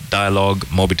 Damro, Dialog,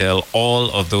 Mobitel.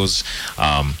 All of those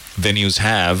venues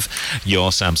have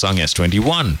your Samsung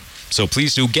S21. So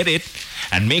please do get it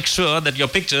and make sure that your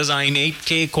pictures are in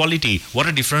 8K quality. What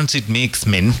a difference it makes,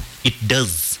 men. It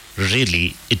does.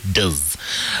 Really, it does.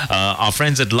 Our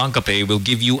friends at LankaPay will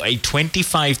give you a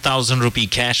 25,000 rupee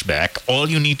cashback. All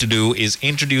you need to do is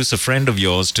introduce a friend of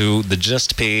yours to the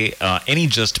JustPay, any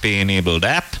JustPay enabled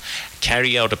app,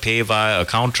 carry out a pay via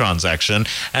account transaction,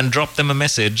 and drop them a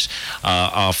message.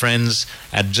 Our friends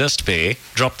at JustPay,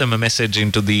 drop them a message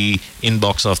into the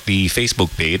inbox of the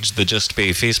Facebook page, the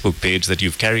JustPay Facebook page, that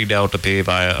you've carried out a pay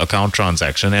via account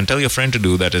transaction, and tell your friend to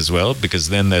do that as well, because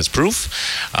then there's proof.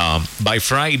 By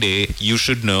Friday, you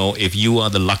should know if you are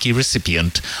the lucky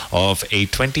recipient of a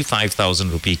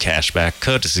 25,000 rupee cashback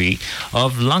courtesy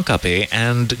of LankaPay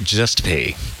and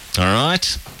JustPay. All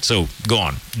right, so go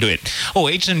on, do it. Oh,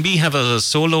 H&B have a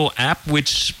solo app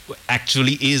which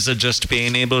actually is a JustPay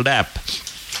enabled app.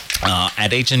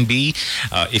 At H&B,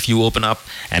 if you open up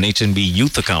an H&B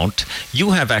youth account,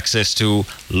 you have access to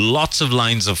lots of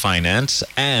lines of finance,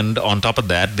 and on top of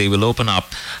that, they will open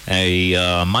up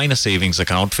a minor savings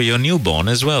account for your newborn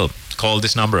as well. Call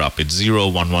this number up. It's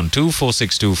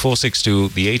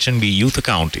 0112-462-462. The H&B youth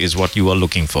account is what you are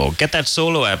looking for. Get that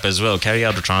solo app as well. Carry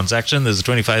out a transaction. There's a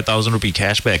 25,000 rupee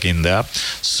cashback in there.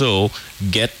 So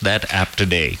get that app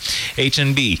today.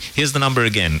 H&B, here's the number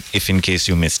again, if in case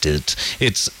you missed it.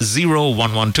 It's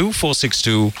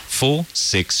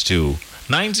 0112-462-462.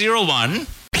 901.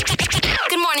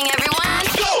 Good morning, everyone.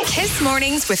 Kiss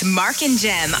Mornings with Mark and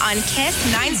Jem on Kiss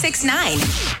 969.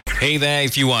 Hey there,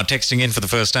 if you are texting in for the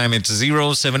first time, it's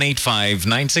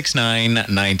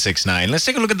 0785-969-969. Let's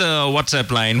take a look at the WhatsApp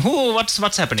line.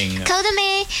 What's happening? කවුද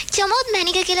මේ චොමොත්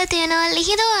මැනික කියලා තියෙනවා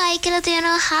ලිහිදෝ හයි කියලා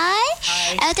තියෙනවා හයි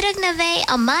ඇතරක් නෙවෙයි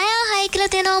අමායා හයි කියලා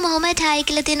තියෙනවා මොහමඩ් හයි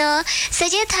කියලා තියෙනවා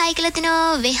සජිත් හයි කියලා තියෙනවා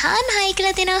විහාන් හයි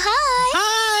කියලා තියෙනවා හයි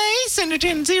Hi, send it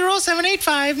in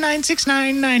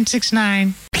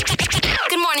 0785-969-969.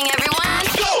 Good morning, everyone.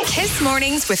 Kiss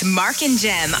Mornings with Mark and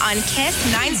Jem on Kiss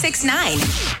 969.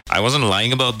 I wasn't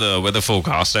lying about the weather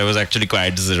forecast. I was actually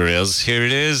quite serious. Here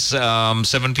it is,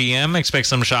 7 p.m. Expect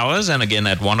some showers. And again,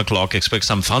 at 1 o'clock, expect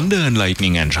some thunder and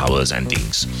lightning and showers and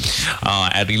things.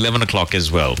 At 11 o'clock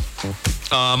as well.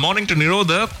 Morning to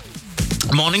Nirodha.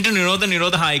 Morning to Nirodha.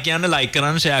 Nirodha, hi, kya like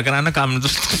karan, share karan, come.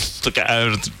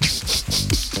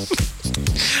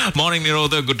 Morning,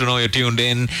 Nirodha. Good to know you're tuned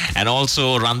in. And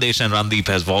also, Randesh and Randeep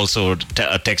has also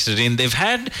texted in. They've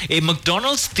had a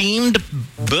McDonald's-themed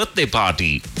birthday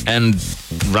party. And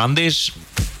Randesh...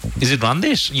 Is it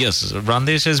Randesh? Yes.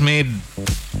 Randesh has made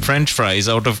French fries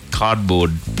out of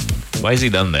cardboard. Why has he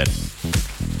done that?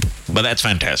 But that's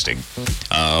fantastic.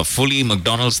 Fully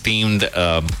McDonald's-themed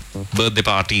birthday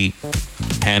party.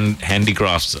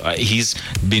 Handicrafts. He's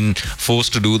been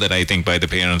forced to do that, I think, by the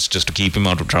parents just to keep him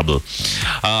out of trouble.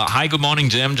 Hi, good morning,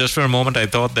 Jem. Just for a moment, I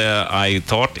thought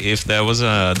if there was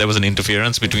an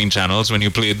interference between channels when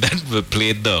you played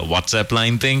the WhatsApp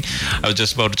line thing. I was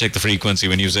just about to check the frequency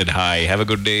when you said hi. Have a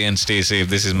good day and stay safe.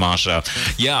 This is Marsha.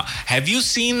 Yeah, have you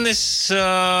seen this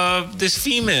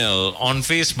female on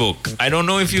Facebook? I don't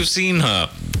know if you've seen her.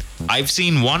 I've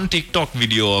seen one TikTok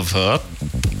video of her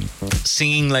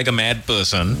singing like a mad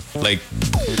person, like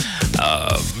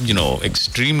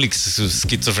extremely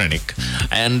schizophrenic,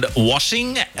 and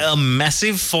washing a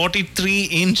massive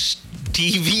 43-inch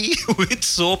TV with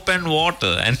soap and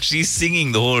water, and she's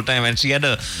singing the whole time, and she had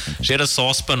a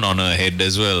saucepan on her head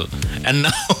as well. And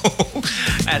now,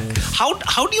 and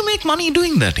how do you make money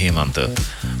doing that, Hemanta?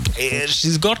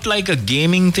 She's got like a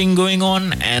gaming thing going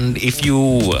on, and if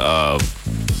you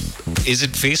is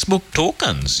it Facebook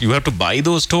tokens? You have to buy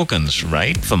those tokens,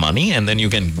 right, for money, and then you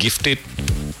can gift it.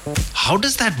 How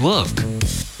does that work?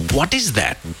 What is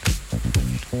that?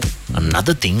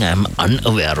 Another thing I'm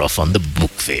unaware of on the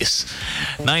book face.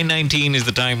 9:19 is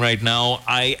the time right now.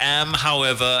 I am,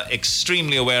 however,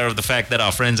 extremely aware of the fact that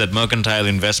our friends at Mercantile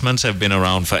Investments have been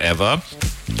around forever.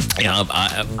 Yeah,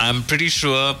 I'm pretty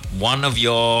sure one of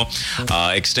your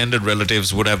extended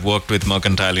relatives would have worked with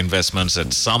Mercantile Investments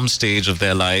at some stage of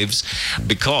their lives,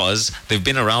 because they've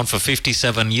been around for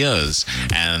 57 years.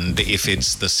 And if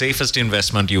it's the safest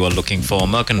investment you are looking for,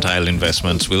 Mercantile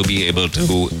Investments will be able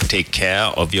to take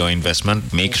care of your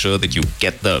investment, make sure that you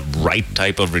get the right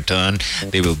type of return.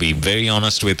 They will be very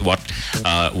honest with what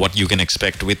you can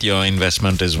expect with your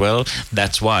investment as well.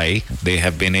 That's why they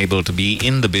have been able to be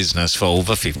in the business for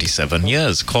over 57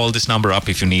 years. Call this number up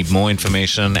if you need more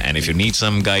information and if you need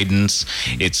some guidance.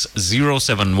 It's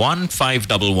 071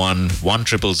 511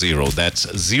 1000. That's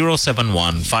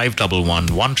 071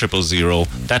 511 1000.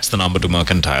 That's the number to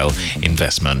Mercantile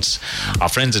Investments. Our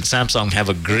friends at Samsung have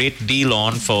a great deal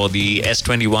on for the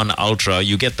S21 Ultra.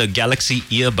 You get the Galaxy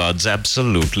earbuds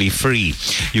absolutely free.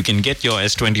 You can get your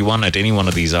S21 at any one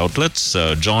of these outlets.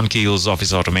 John Keel's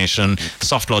Office Automation,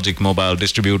 SoftLogic Mobile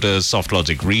Distributors,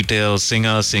 SoftLogic Retail,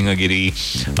 Singer, Singergiri,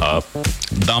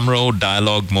 Damro,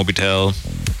 Dialog, Mobitel,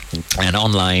 and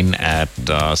online at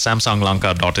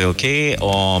samsunglanka.lk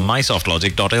or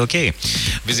mysoftlogic.lk.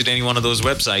 Visit any one of those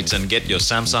websites and get your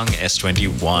Samsung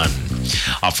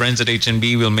S21. Our friends at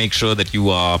H&B will make sure that you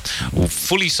are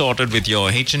fully sorted with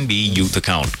your H&B Youth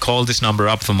account. Call this number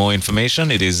up for more information.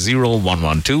 It is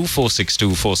 0112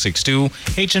 462 462.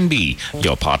 H&B,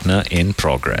 your partner in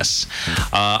progress.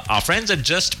 Our friends at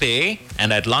Just Pay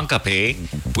and at Lanka Pay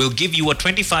will give you a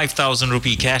 25,000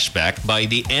 rupee cashback by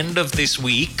the end of this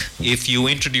week if you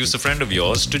introduce a friend of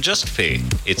yours to Just Pay.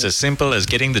 It's as simple as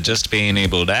getting the Just Pay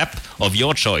enabled app of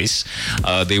your choice.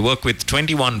 They work with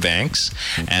 21 banks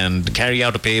and carry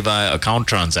out a pay via account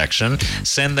transaction.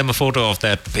 Send them a photo of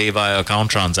that pay via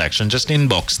account transaction. Just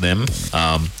inbox them,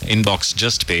 inbox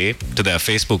Just Pay to their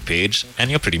Facebook page, and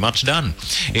you're pretty much done.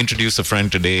 Introduce a friend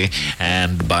today,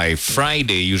 and by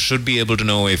Friday you should be able to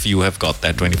know if you have got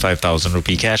that 25,000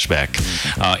 rupee cashback.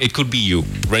 It could be you.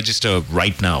 Register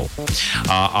right now.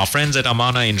 Our friends at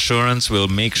Amana Insurance will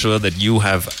make sure that you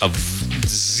have a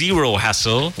zero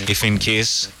hassle if in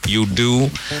case you do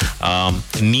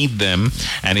need them,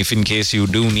 and if in case you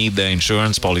do need the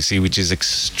insurance policy, which is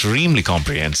extremely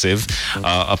comprehensive.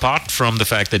 Apart from the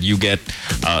fact that you get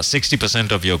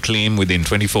 60% of your claim within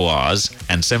 24 hours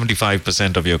and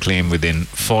 75% of your claim within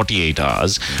 48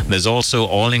 hours, there's also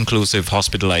all-inclusive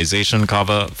hospitalization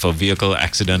cover for vehicle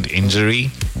accident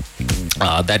injury.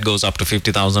 That goes up to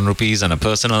 50,000 rupees, and a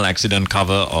personal accident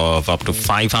cover of up to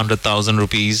 500,000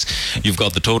 rupees. You've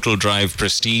got the Total Drive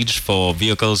Prestige for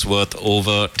vehicles worth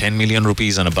over 10 million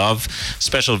rupees and above.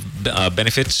 Special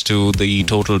benefits to the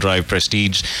Total Drive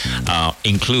Prestige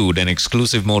include an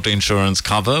exclusive motor insurance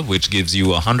cover, which gives you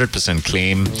 100%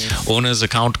 claim. Owner's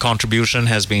account contribution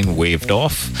has been waived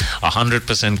off.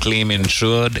 100% claim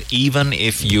insured, even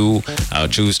if you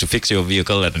choose to fix your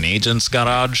vehicle at an agent's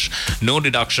garage. No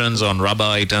deductions on rubber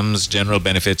items. General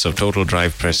benefits of Total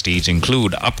Drive Prestige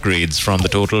include upgrades from the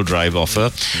Total Drive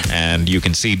offer, and you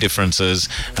can see differences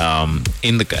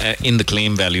in the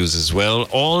claim values as well.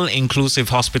 All-inclusive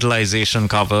hospitalization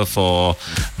cover for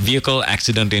vehicle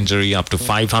accident injury up to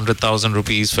 500,000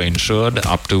 rupees for insured,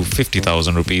 up to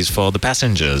 50,000 rupees for the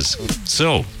passengers.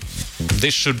 So,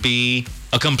 this should be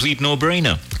a complete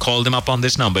no-brainer. Call them up on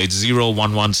this number. It's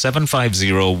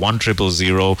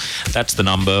 011-750-1000. That's the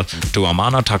number to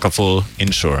Amana Takaful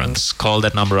Insurance. Call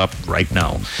that number up right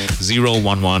now.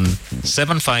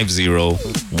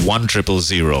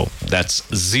 011-750-1000. That's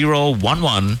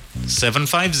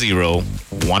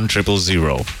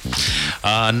 011-750-1000.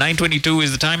 9:22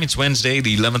 is the time. It's Wednesday,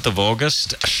 the 11th of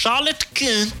August. Charlotte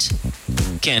Kent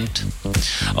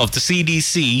of the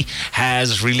CDC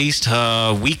has released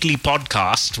her weekly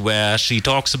podcast where she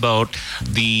talks about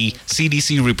the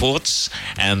CDC reports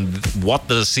and what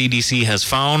the CDC has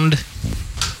found.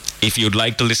 If you'd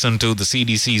like to listen to the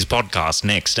CDC's podcast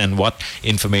next and what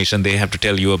information they have to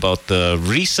tell you about the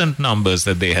recent numbers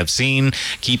that they have seen,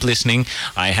 keep listening.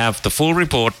 I have the full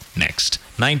report next.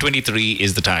 9:23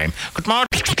 is the time. Good morning.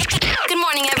 Good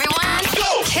morning, everyone.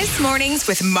 Kiss Mornings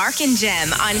with Mark and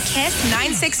Jem on Kiss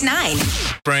 969.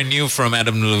 Brand new from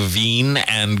Adam Levine,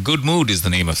 and Good Mood is the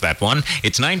name of that one.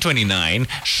 It's 9:29.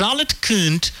 Charlotte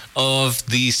Kent of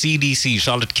the CDC,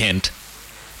 Charlotte Kent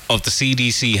of the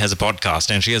CDC has a podcast,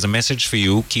 and she has a message for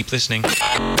you. Keep listening.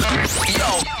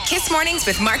 Kiss Mornings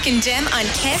with Mark and Jem on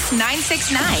Kiss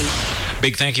 969.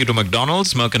 Big thank you to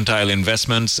McDonald's, Mercantile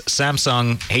Investments,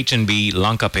 Samsung, H&B,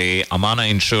 Lanka Pay, Amana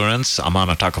Insurance,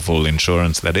 Amana Takaful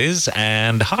Insurance, that is,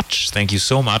 and Hutch. Thank you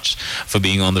so much for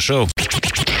being on the show.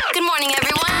 Good morning,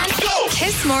 everyone.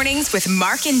 Kiss Mornings with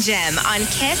Mark and Jem on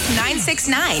Kiss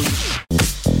 969.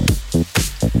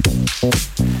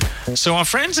 So our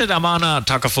friends at Amana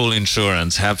Takaful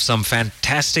Insurance have some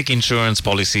fantastic insurance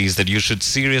policies that you should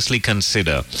seriously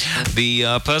consider.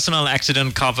 The personal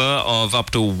accident cover of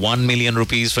up to 1 million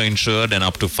rupees for insured and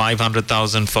up to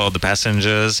 500,000 for the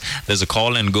passengers. There's a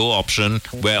call and go option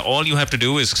where all you have to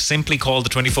do is simply call the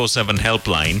 24/7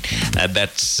 helpline.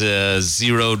 That's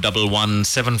 011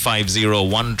 750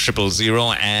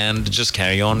 1000 and just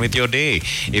carry on with your day.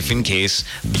 If in case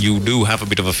you do have a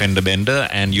bit of a fender bender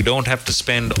and you don't have to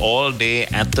spend all day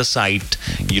at the site,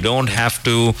 you don't have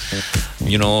to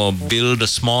build a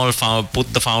small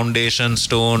put the foundation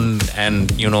stone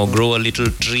and grow a little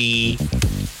tree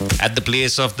at the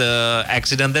place of the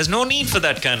accident. There's no need for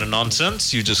that kind of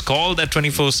nonsense. You just call that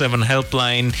 24/7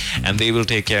 helpline and they will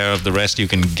take care of the rest. You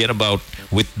can get about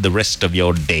with the rest of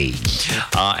your day.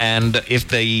 And if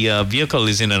the vehicle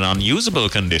is in an unusable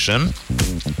condition,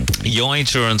 your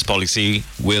insurance policy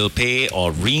will pay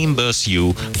or reimburse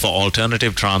you for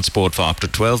alternative transport for up to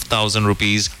 12,000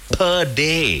 rupees per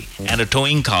day and a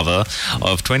towing cover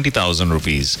of 20,000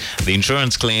 rupees. The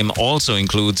insurance claim also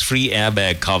includes free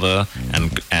airbag cover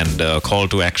and call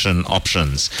to action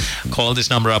options. Call this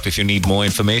number up if you need more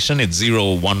information. It's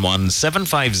 011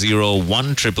 750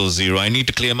 1000. I need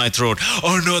to clear my throat.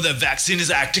 Oh no, the vaccine is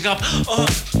acting up.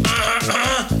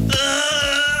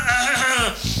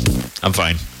 I'm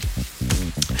fine.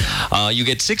 You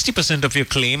get 60% of your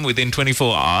claim within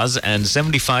 24 hours and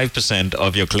 75%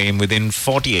 of your claim within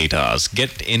 48 hours.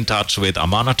 Get in touch with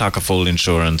Amana Takaful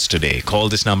Insurance today. Call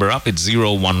this number up. It's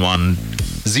 011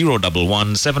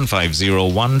 011 750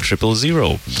 1000.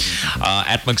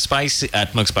 At McSpicy.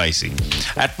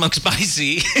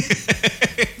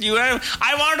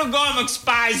 I want to go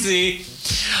McSpicy.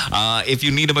 If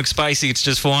you need a McSpicy, it's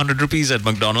just 400 rupees at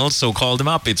McDonald's, so call them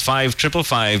up. It's 555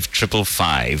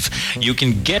 555. You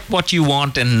can get what you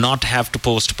want and not have to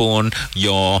postpone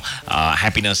your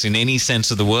happiness in any sense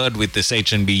of the word with this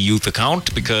H&B Youth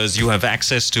account, because you have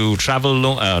access to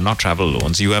not travel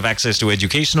loans. You have access to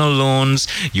educational loans.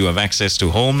 You have access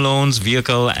to home loans,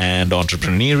 vehicle and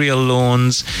entrepreneurial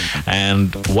loans,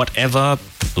 and whatever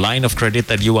line of credit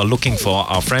that you are looking for,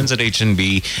 our friends at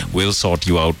H&B will sort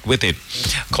you out with it.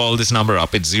 Call this number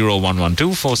up. It's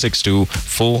 0112 462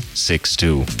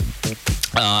 462.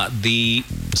 The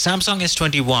Samsung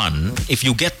S21, if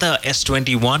you get the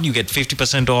S21, you get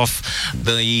 50% off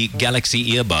the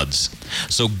Galaxy earbuds.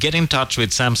 So get in touch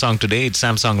with Samsung today. It's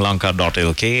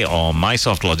samsunglanka.lk or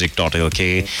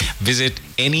mysoftlogic.lk. Visit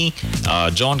any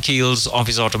John Keel's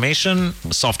Office Automation,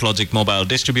 SoftLogic Mobile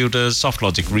Distributors,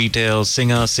 SoftLogic Retail,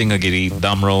 Singer, Singergiri,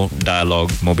 Damro,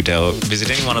 Dialog, Mobitel. Visit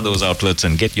any one of those outlets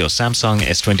and get your Samsung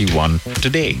S21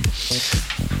 today.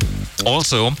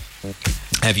 Also,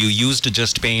 have you used a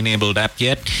Just Pay enabled app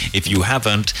yet? If you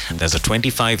haven't, there's a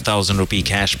 25,000 rupee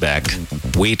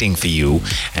cashback waiting for you,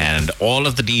 and all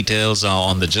of the details are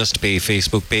on the Just Pay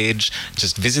Facebook page.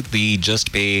 Just visit the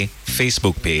Just Pay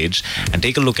Facebook page and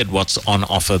take a look at what's on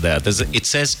offer there. It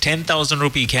says 10,000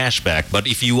 rupee cashback, but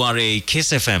if you are a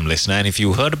Kiss FM listener and if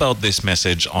you heard about this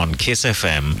message on Kiss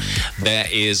FM, there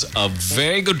is a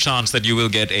very good chance that you will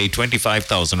get a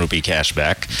 25,000 rupee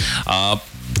cashback.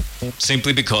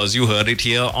 Simply because you heard it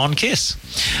here on Kiss.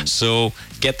 So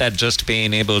get that Just Pay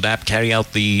enabled app, carry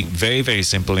out the very, very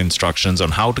simple instructions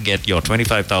on how to get your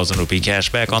 25,000 rupee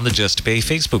cashback on the Just Pay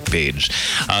Facebook page.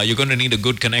 You're going to need a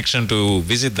good connection to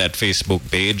visit that Facebook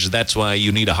page. That's why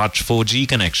you need a Hutch 4G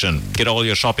connection. Get all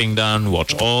your shopping done,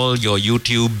 watch all your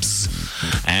YouTubes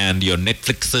and your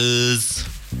Netflixes.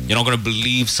 You're not going to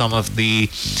believe some of the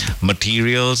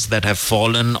materials that have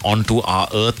fallen onto our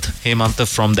Earth, Hemantha,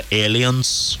 from the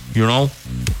aliens, They're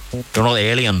all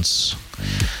aliens.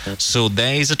 So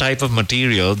there is a type of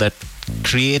material that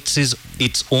creates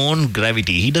its own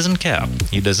gravity. He doesn't care.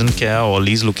 All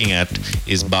he's looking at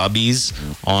is Barbies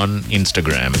on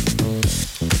Instagram.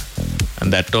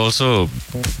 And that also,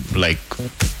 like,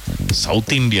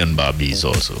 South Indian Barbies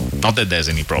also. Not that there's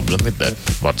any problem with that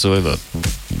whatsoever.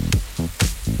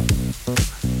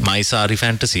 My Sari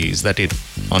Fantasy, is that it?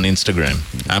 On Instagram.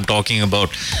 I'm talking about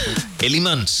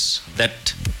elements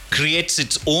that creates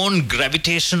its own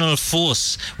gravitational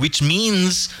force, which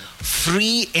means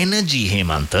free energy,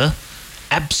 Hemantha.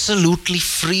 Absolutely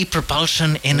free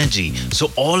propulsion energy.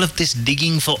 So all of this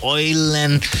digging for oil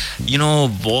and,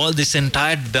 all this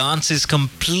entire dance is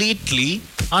completely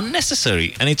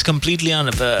unnecessary, and it's completely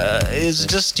it's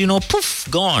just, poof,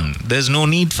 gone. There's no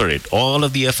need for it. All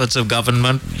of the efforts of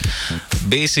government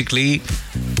basically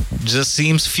just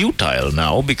seems futile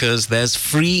now because there's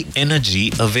free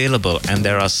energy available, and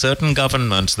there are certain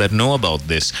governments that know about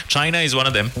this. China is one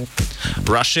of them.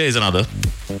 Russia is another.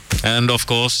 And of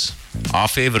course, our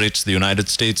favorites, the United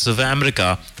States of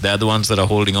America, they're the ones that are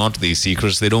holding on to these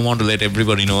secrets. They don't want to let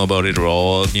everybody know about it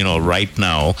right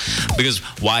now. Because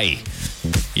why?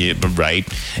 Yeah, right?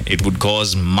 It would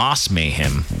cause mass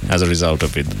mayhem as a result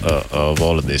of it, of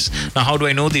all of this. Now, how do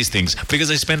I know these things?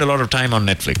 Because I spend a lot of time on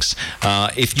Netflix.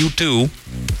 If you too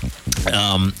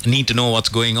need to know what's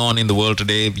going on in the world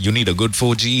today, you need a good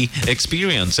 4G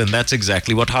experience, and that's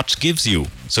exactly what Hutch gives you.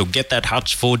 So get that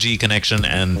Hutch 4G connection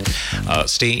and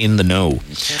stay in the know.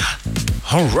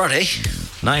 Alrighty,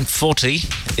 9:40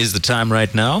 is the time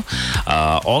right now.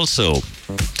 Also,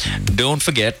 don't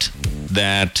forget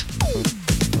that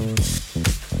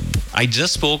I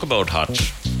just spoke about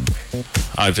Hutch.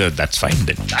 That's fine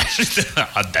then.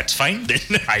 That's fine then.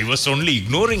 I was only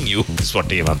ignoring you, is what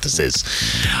Devanta says.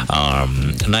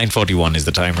 9:41 is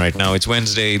the time right now. It's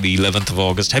Wednesday, the 11th of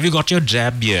August. Have you got your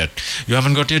jab yet? You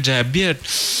haven't got your jab yet?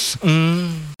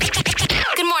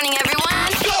 Good morning, everyone.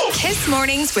 Kiss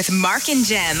Mornings with Mark and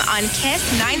Jem on Kiss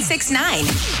 969.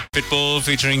 Pitbull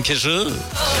featuring Kishore.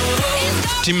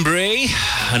 Timbray.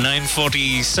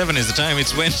 9:47 is the time.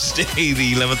 It's Wednesday,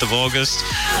 the 11th of August.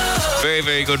 Very,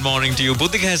 very good morning to you.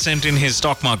 Buddhika has sent in his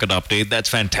stock market update. That's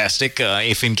fantastic.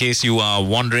 If in case you are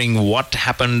wondering what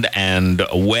happened and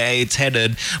where it's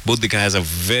headed, Buddhika has a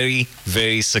very,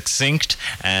 very succinct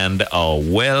and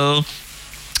well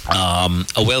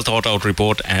thought out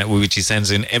report which he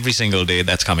sends in every single day.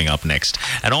 That's coming up next.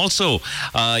 And also,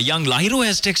 young Lahiru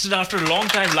has texted after a long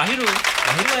time. Lahiru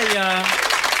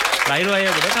aya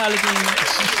bada kaalaki.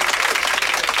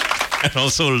 And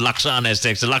also Lakshan has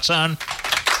texted. Lakshan.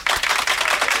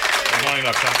 Good morning,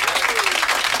 Lakshan.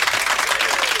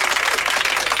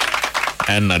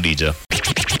 And Nadija.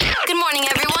 Good morning,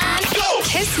 everyone.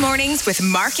 Kiss Mornings with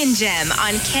Mark and Jem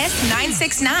on Kiss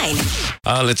 969.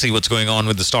 Let's see what's going on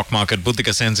with the stock market.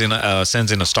 Buddhika sends in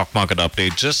a stock market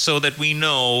update just so that we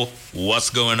know what's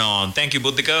going on. Thank you,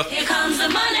 Buddhika. Here comes the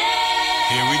money.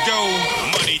 Here we go.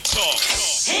 Money talk.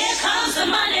 Here comes the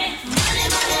money. Money,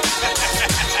 money, money.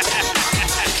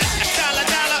 Dollar,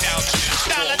 dollar.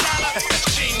 Dollar, dollar.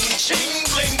 Ching, ching,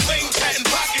 bling, bling.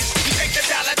 Patent pockets. You take the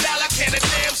dollar, dollar. Can a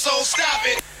damn soul stop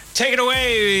it? Take it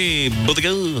away,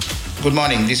 Buddhika. Good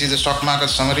morning. This is the stock market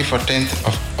summary for 10th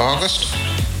of August.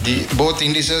 Both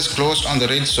indices closed on the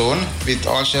red zone, with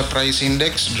all-share price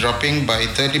index dropping by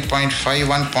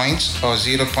 30.51 points or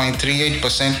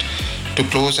 0.38% to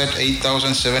close at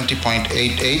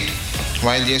 8,070.88,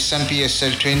 while the S&P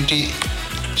SL 20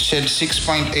 shed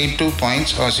 6.82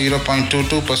 points or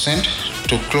 0.22%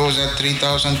 to close at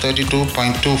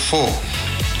 3,032.24.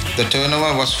 The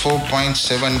turnover was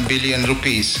 4.7 billion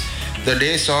rupees. The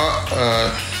day saw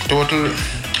total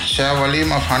share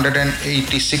volume of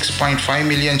 186.5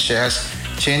 million shares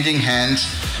changing hands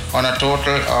on a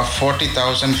total of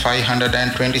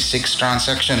 40,526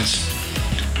 transactions.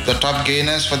 The top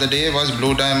gainers for the day was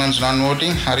Blue Diamonds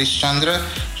non-voting, Harish Chandra,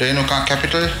 Renuka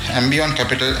Capital, Ambion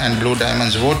Capital and Blue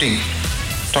Diamonds voting.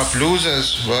 Top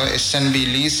losers were SNB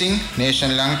Leasing,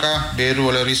 Nation Lanka,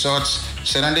 Beruola Resorts,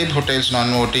 Serendip Hotels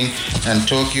non-voting and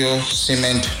Tokyo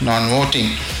Cement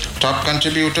non-voting. Top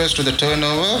contributors to the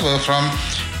turnover were from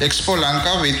Expo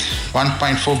Lanka with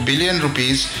 1.4 billion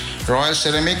rupees, Royal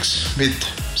Ceramics with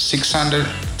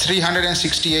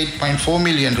 368.4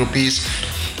 million rupees,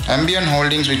 Ambion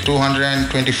Holdings with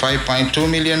 225.2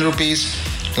 million rupees,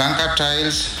 Lanka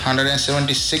Tiles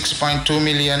 176.2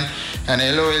 million, and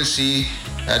LOLC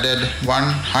added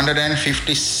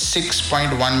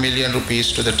 156.1 million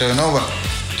rupees to the turnover.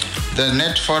 The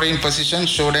net foreign position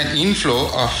showed an inflow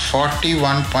of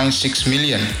 41.6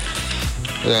 million.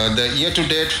 The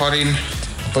year-to-date foreign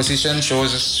position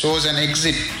shows an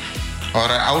exit or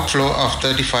an outflow of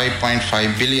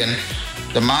 35.5 billion.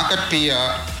 The market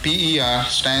PER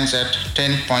stands at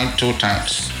 10.2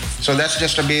 times. So that's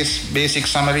just a basic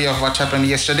summary of what happened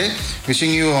yesterday.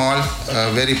 Wishing you all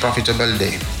a very profitable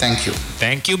day. Thank you.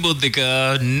 Thank you,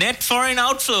 Buddhika. Net foreign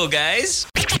outflow, guys.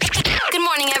 Good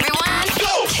morning, everyone.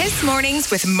 Kiss Mornings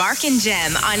with Mark and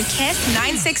Jem on Kiss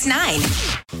 969.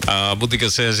 Buddhika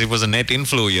says it was a net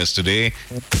inflow yesterday,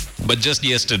 but just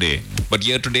yesterday. But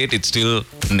year to date, it's still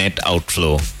net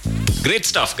outflow. Great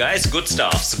stuff, guys. Good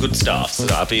stuff. Good stuff.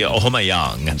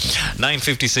 Ohomayang.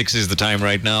 9:56 is the time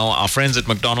right now. Our friends at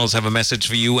McDonald's have a message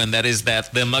for you, and that is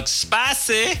that the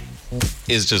McSpicy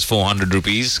is just 400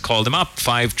 rupees. Call them up,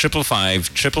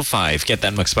 555-555. Get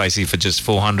that McSpicy for just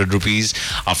 400 rupees.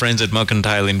 Our friends at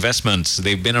Mercantile Investments,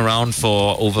 they've been around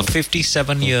for over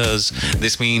 57 years.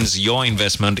 This means your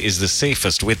investment is the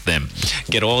safest with them.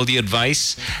 Get all the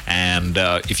advice, and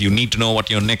if you need to know what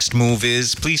your next move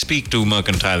is, please speak to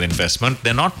Mercantile Investment.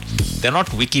 They're not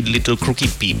wicked little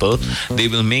crooked people. They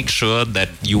will make sure that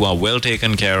you are well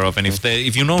taken care of, and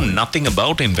if you know nothing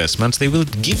about investments, they will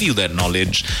give you that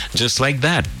knowledge just like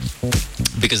that,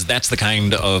 because that's the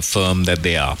kind of firm that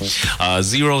they are.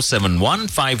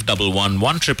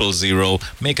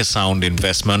 071-511-1000. Make a sound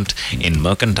investment in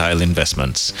Mercantile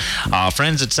Investments. Our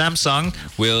friends at Samsung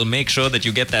will make sure that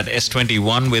you get that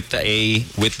S21 with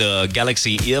the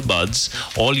Galaxy earbuds.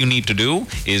 All you need to do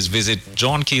is visit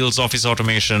John Keel's Office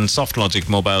Automation, SoftLogic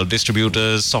Mobile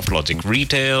Distributors, SoftLogic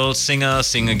Retail, Singer,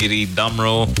 Singagiri,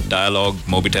 Damro, Dialog,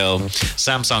 Mobitel,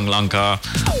 Samsung Lanka,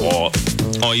 or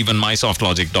even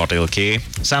mysoftlogic.lk,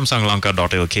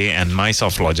 samsunglanka.lk and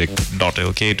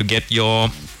mysoftlogic.lk to get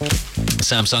your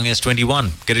Samsung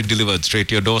S21. Get it delivered straight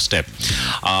to your doorstep.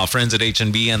 Our friends at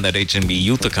H&B and that H&B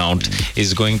Youth account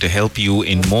is going to help you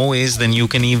in more ways than you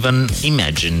can even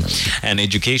imagine. An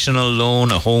educational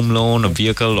loan, a home loan, a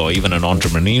vehicle, or even an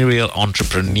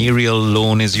entrepreneurial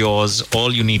loan is yours.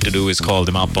 All you need to do is call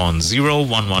them up on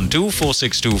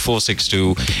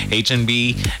 0112-462-462,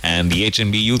 H&B and the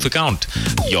H&B Youth account.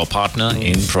 Your partner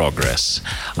in progress.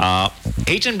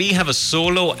 H&B have a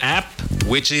solo app,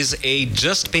 which is a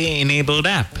Just Pay enabled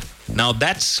app. Now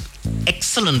that's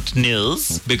excellent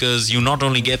news, because you not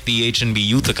only get the H&B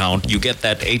Youth account, you get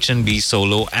that H&B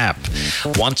Solo app.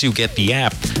 Once you get the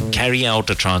app, carry out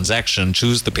a transaction,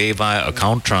 choose the pay via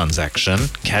account transaction,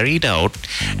 carry it out,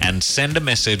 and send a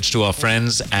message to our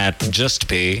friends at Just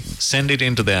Pay. Send it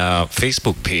into their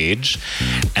Facebook page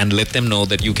and let them know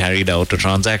that you carried out a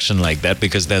transaction like that,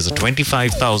 because there's a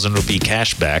 25,000 rupee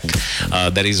cashback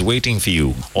that is waiting for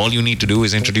you. All you need to do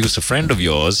is introduce a friend of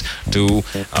yours to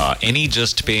any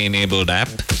Just Pay enabled app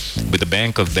with a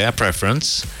bank of their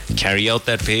preference, carry out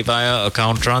that pay via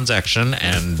account transaction,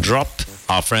 and drop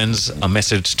our friends a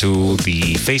message to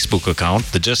the Facebook account,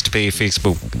 the Just Pay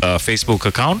Facebook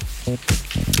account,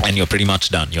 and you're pretty much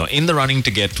done. You're in the running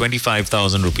to get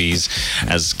 25,000 rupees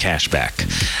as cash back.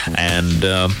 And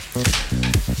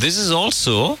this is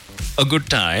also a good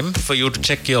time for you to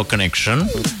check your connection.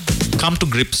 Come to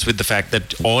grips with the fact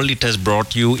that all it has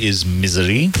brought you is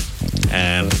misery,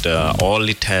 and all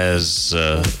it has,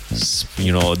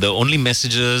 the only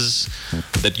messages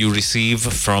that you receive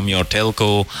from your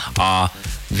telco are,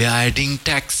 "We're adding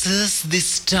taxes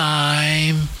this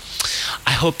time.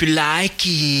 I hope you like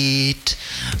it."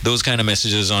 Those kind of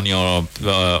messages on your...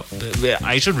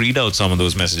 I should read out some of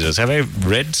those messages. Have I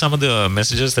read some of the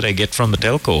messages that I get from the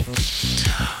telco?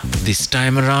 "This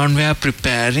time around, we are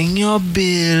preparing your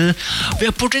bill. We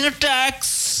are putting a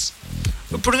tax.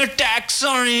 We're putting a tax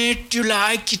on it. You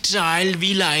like it, child.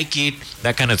 We like it."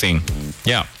 That kind of thing.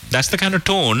 Yeah, that's the kind of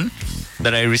tone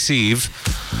that I receive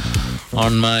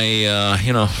on my,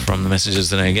 from the messages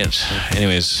that I get.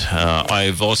 Anyways,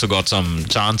 I've also got some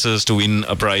chances to win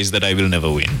a prize that I will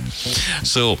never win.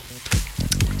 So,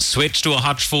 switch to a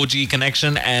Hutch 4G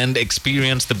connection and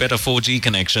experience the better 4G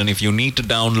connection. If you need to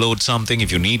download something,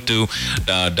 if you need to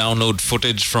download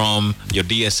footage from your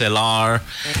DSLR,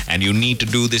 and you need to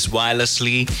do this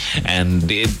wirelessly, and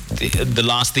the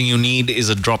last thing you need is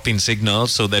a drop-in signal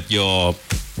so that your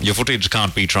footage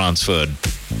can't be transferred.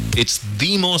 It's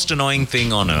the most annoying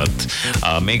thing on earth.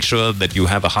 Make sure that you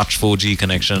have a Hutch 4G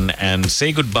connection and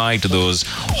say goodbye to those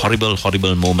horrible,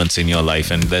 horrible moments in your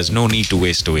life. And there's no need to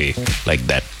waste away like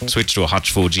that. Switch to a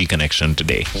Hutch 4G connection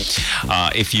today.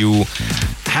 If you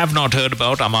have not heard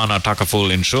about Amana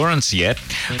Takaful Insurance yet,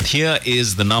 here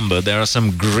is the number. There are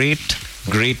some great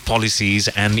policies,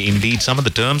 and indeed some of the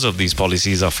terms of these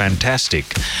policies are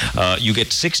fantastic. You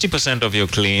get 60% of your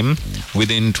claim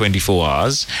within 24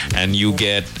 hours, and you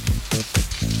get,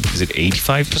 is it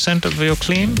 85% of your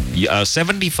claim?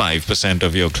 75%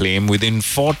 of your claim within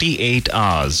 48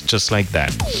 hours, just like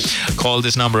that. Call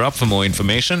this number up for more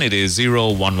information. It is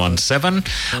 0117.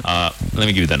 Let me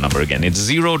give you that number again. It's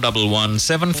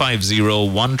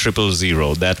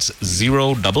 011-750-1000. That's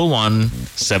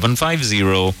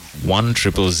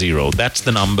 011-750-1000. That's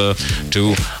the number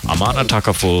to Amana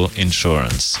Takaful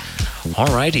Insurance.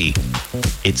 Alrighty,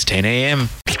 it's 10 a.m.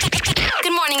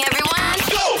 Good morning, everyone.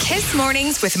 Kiss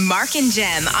Mornings with Mark and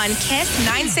Jem on Kiss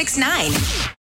 969.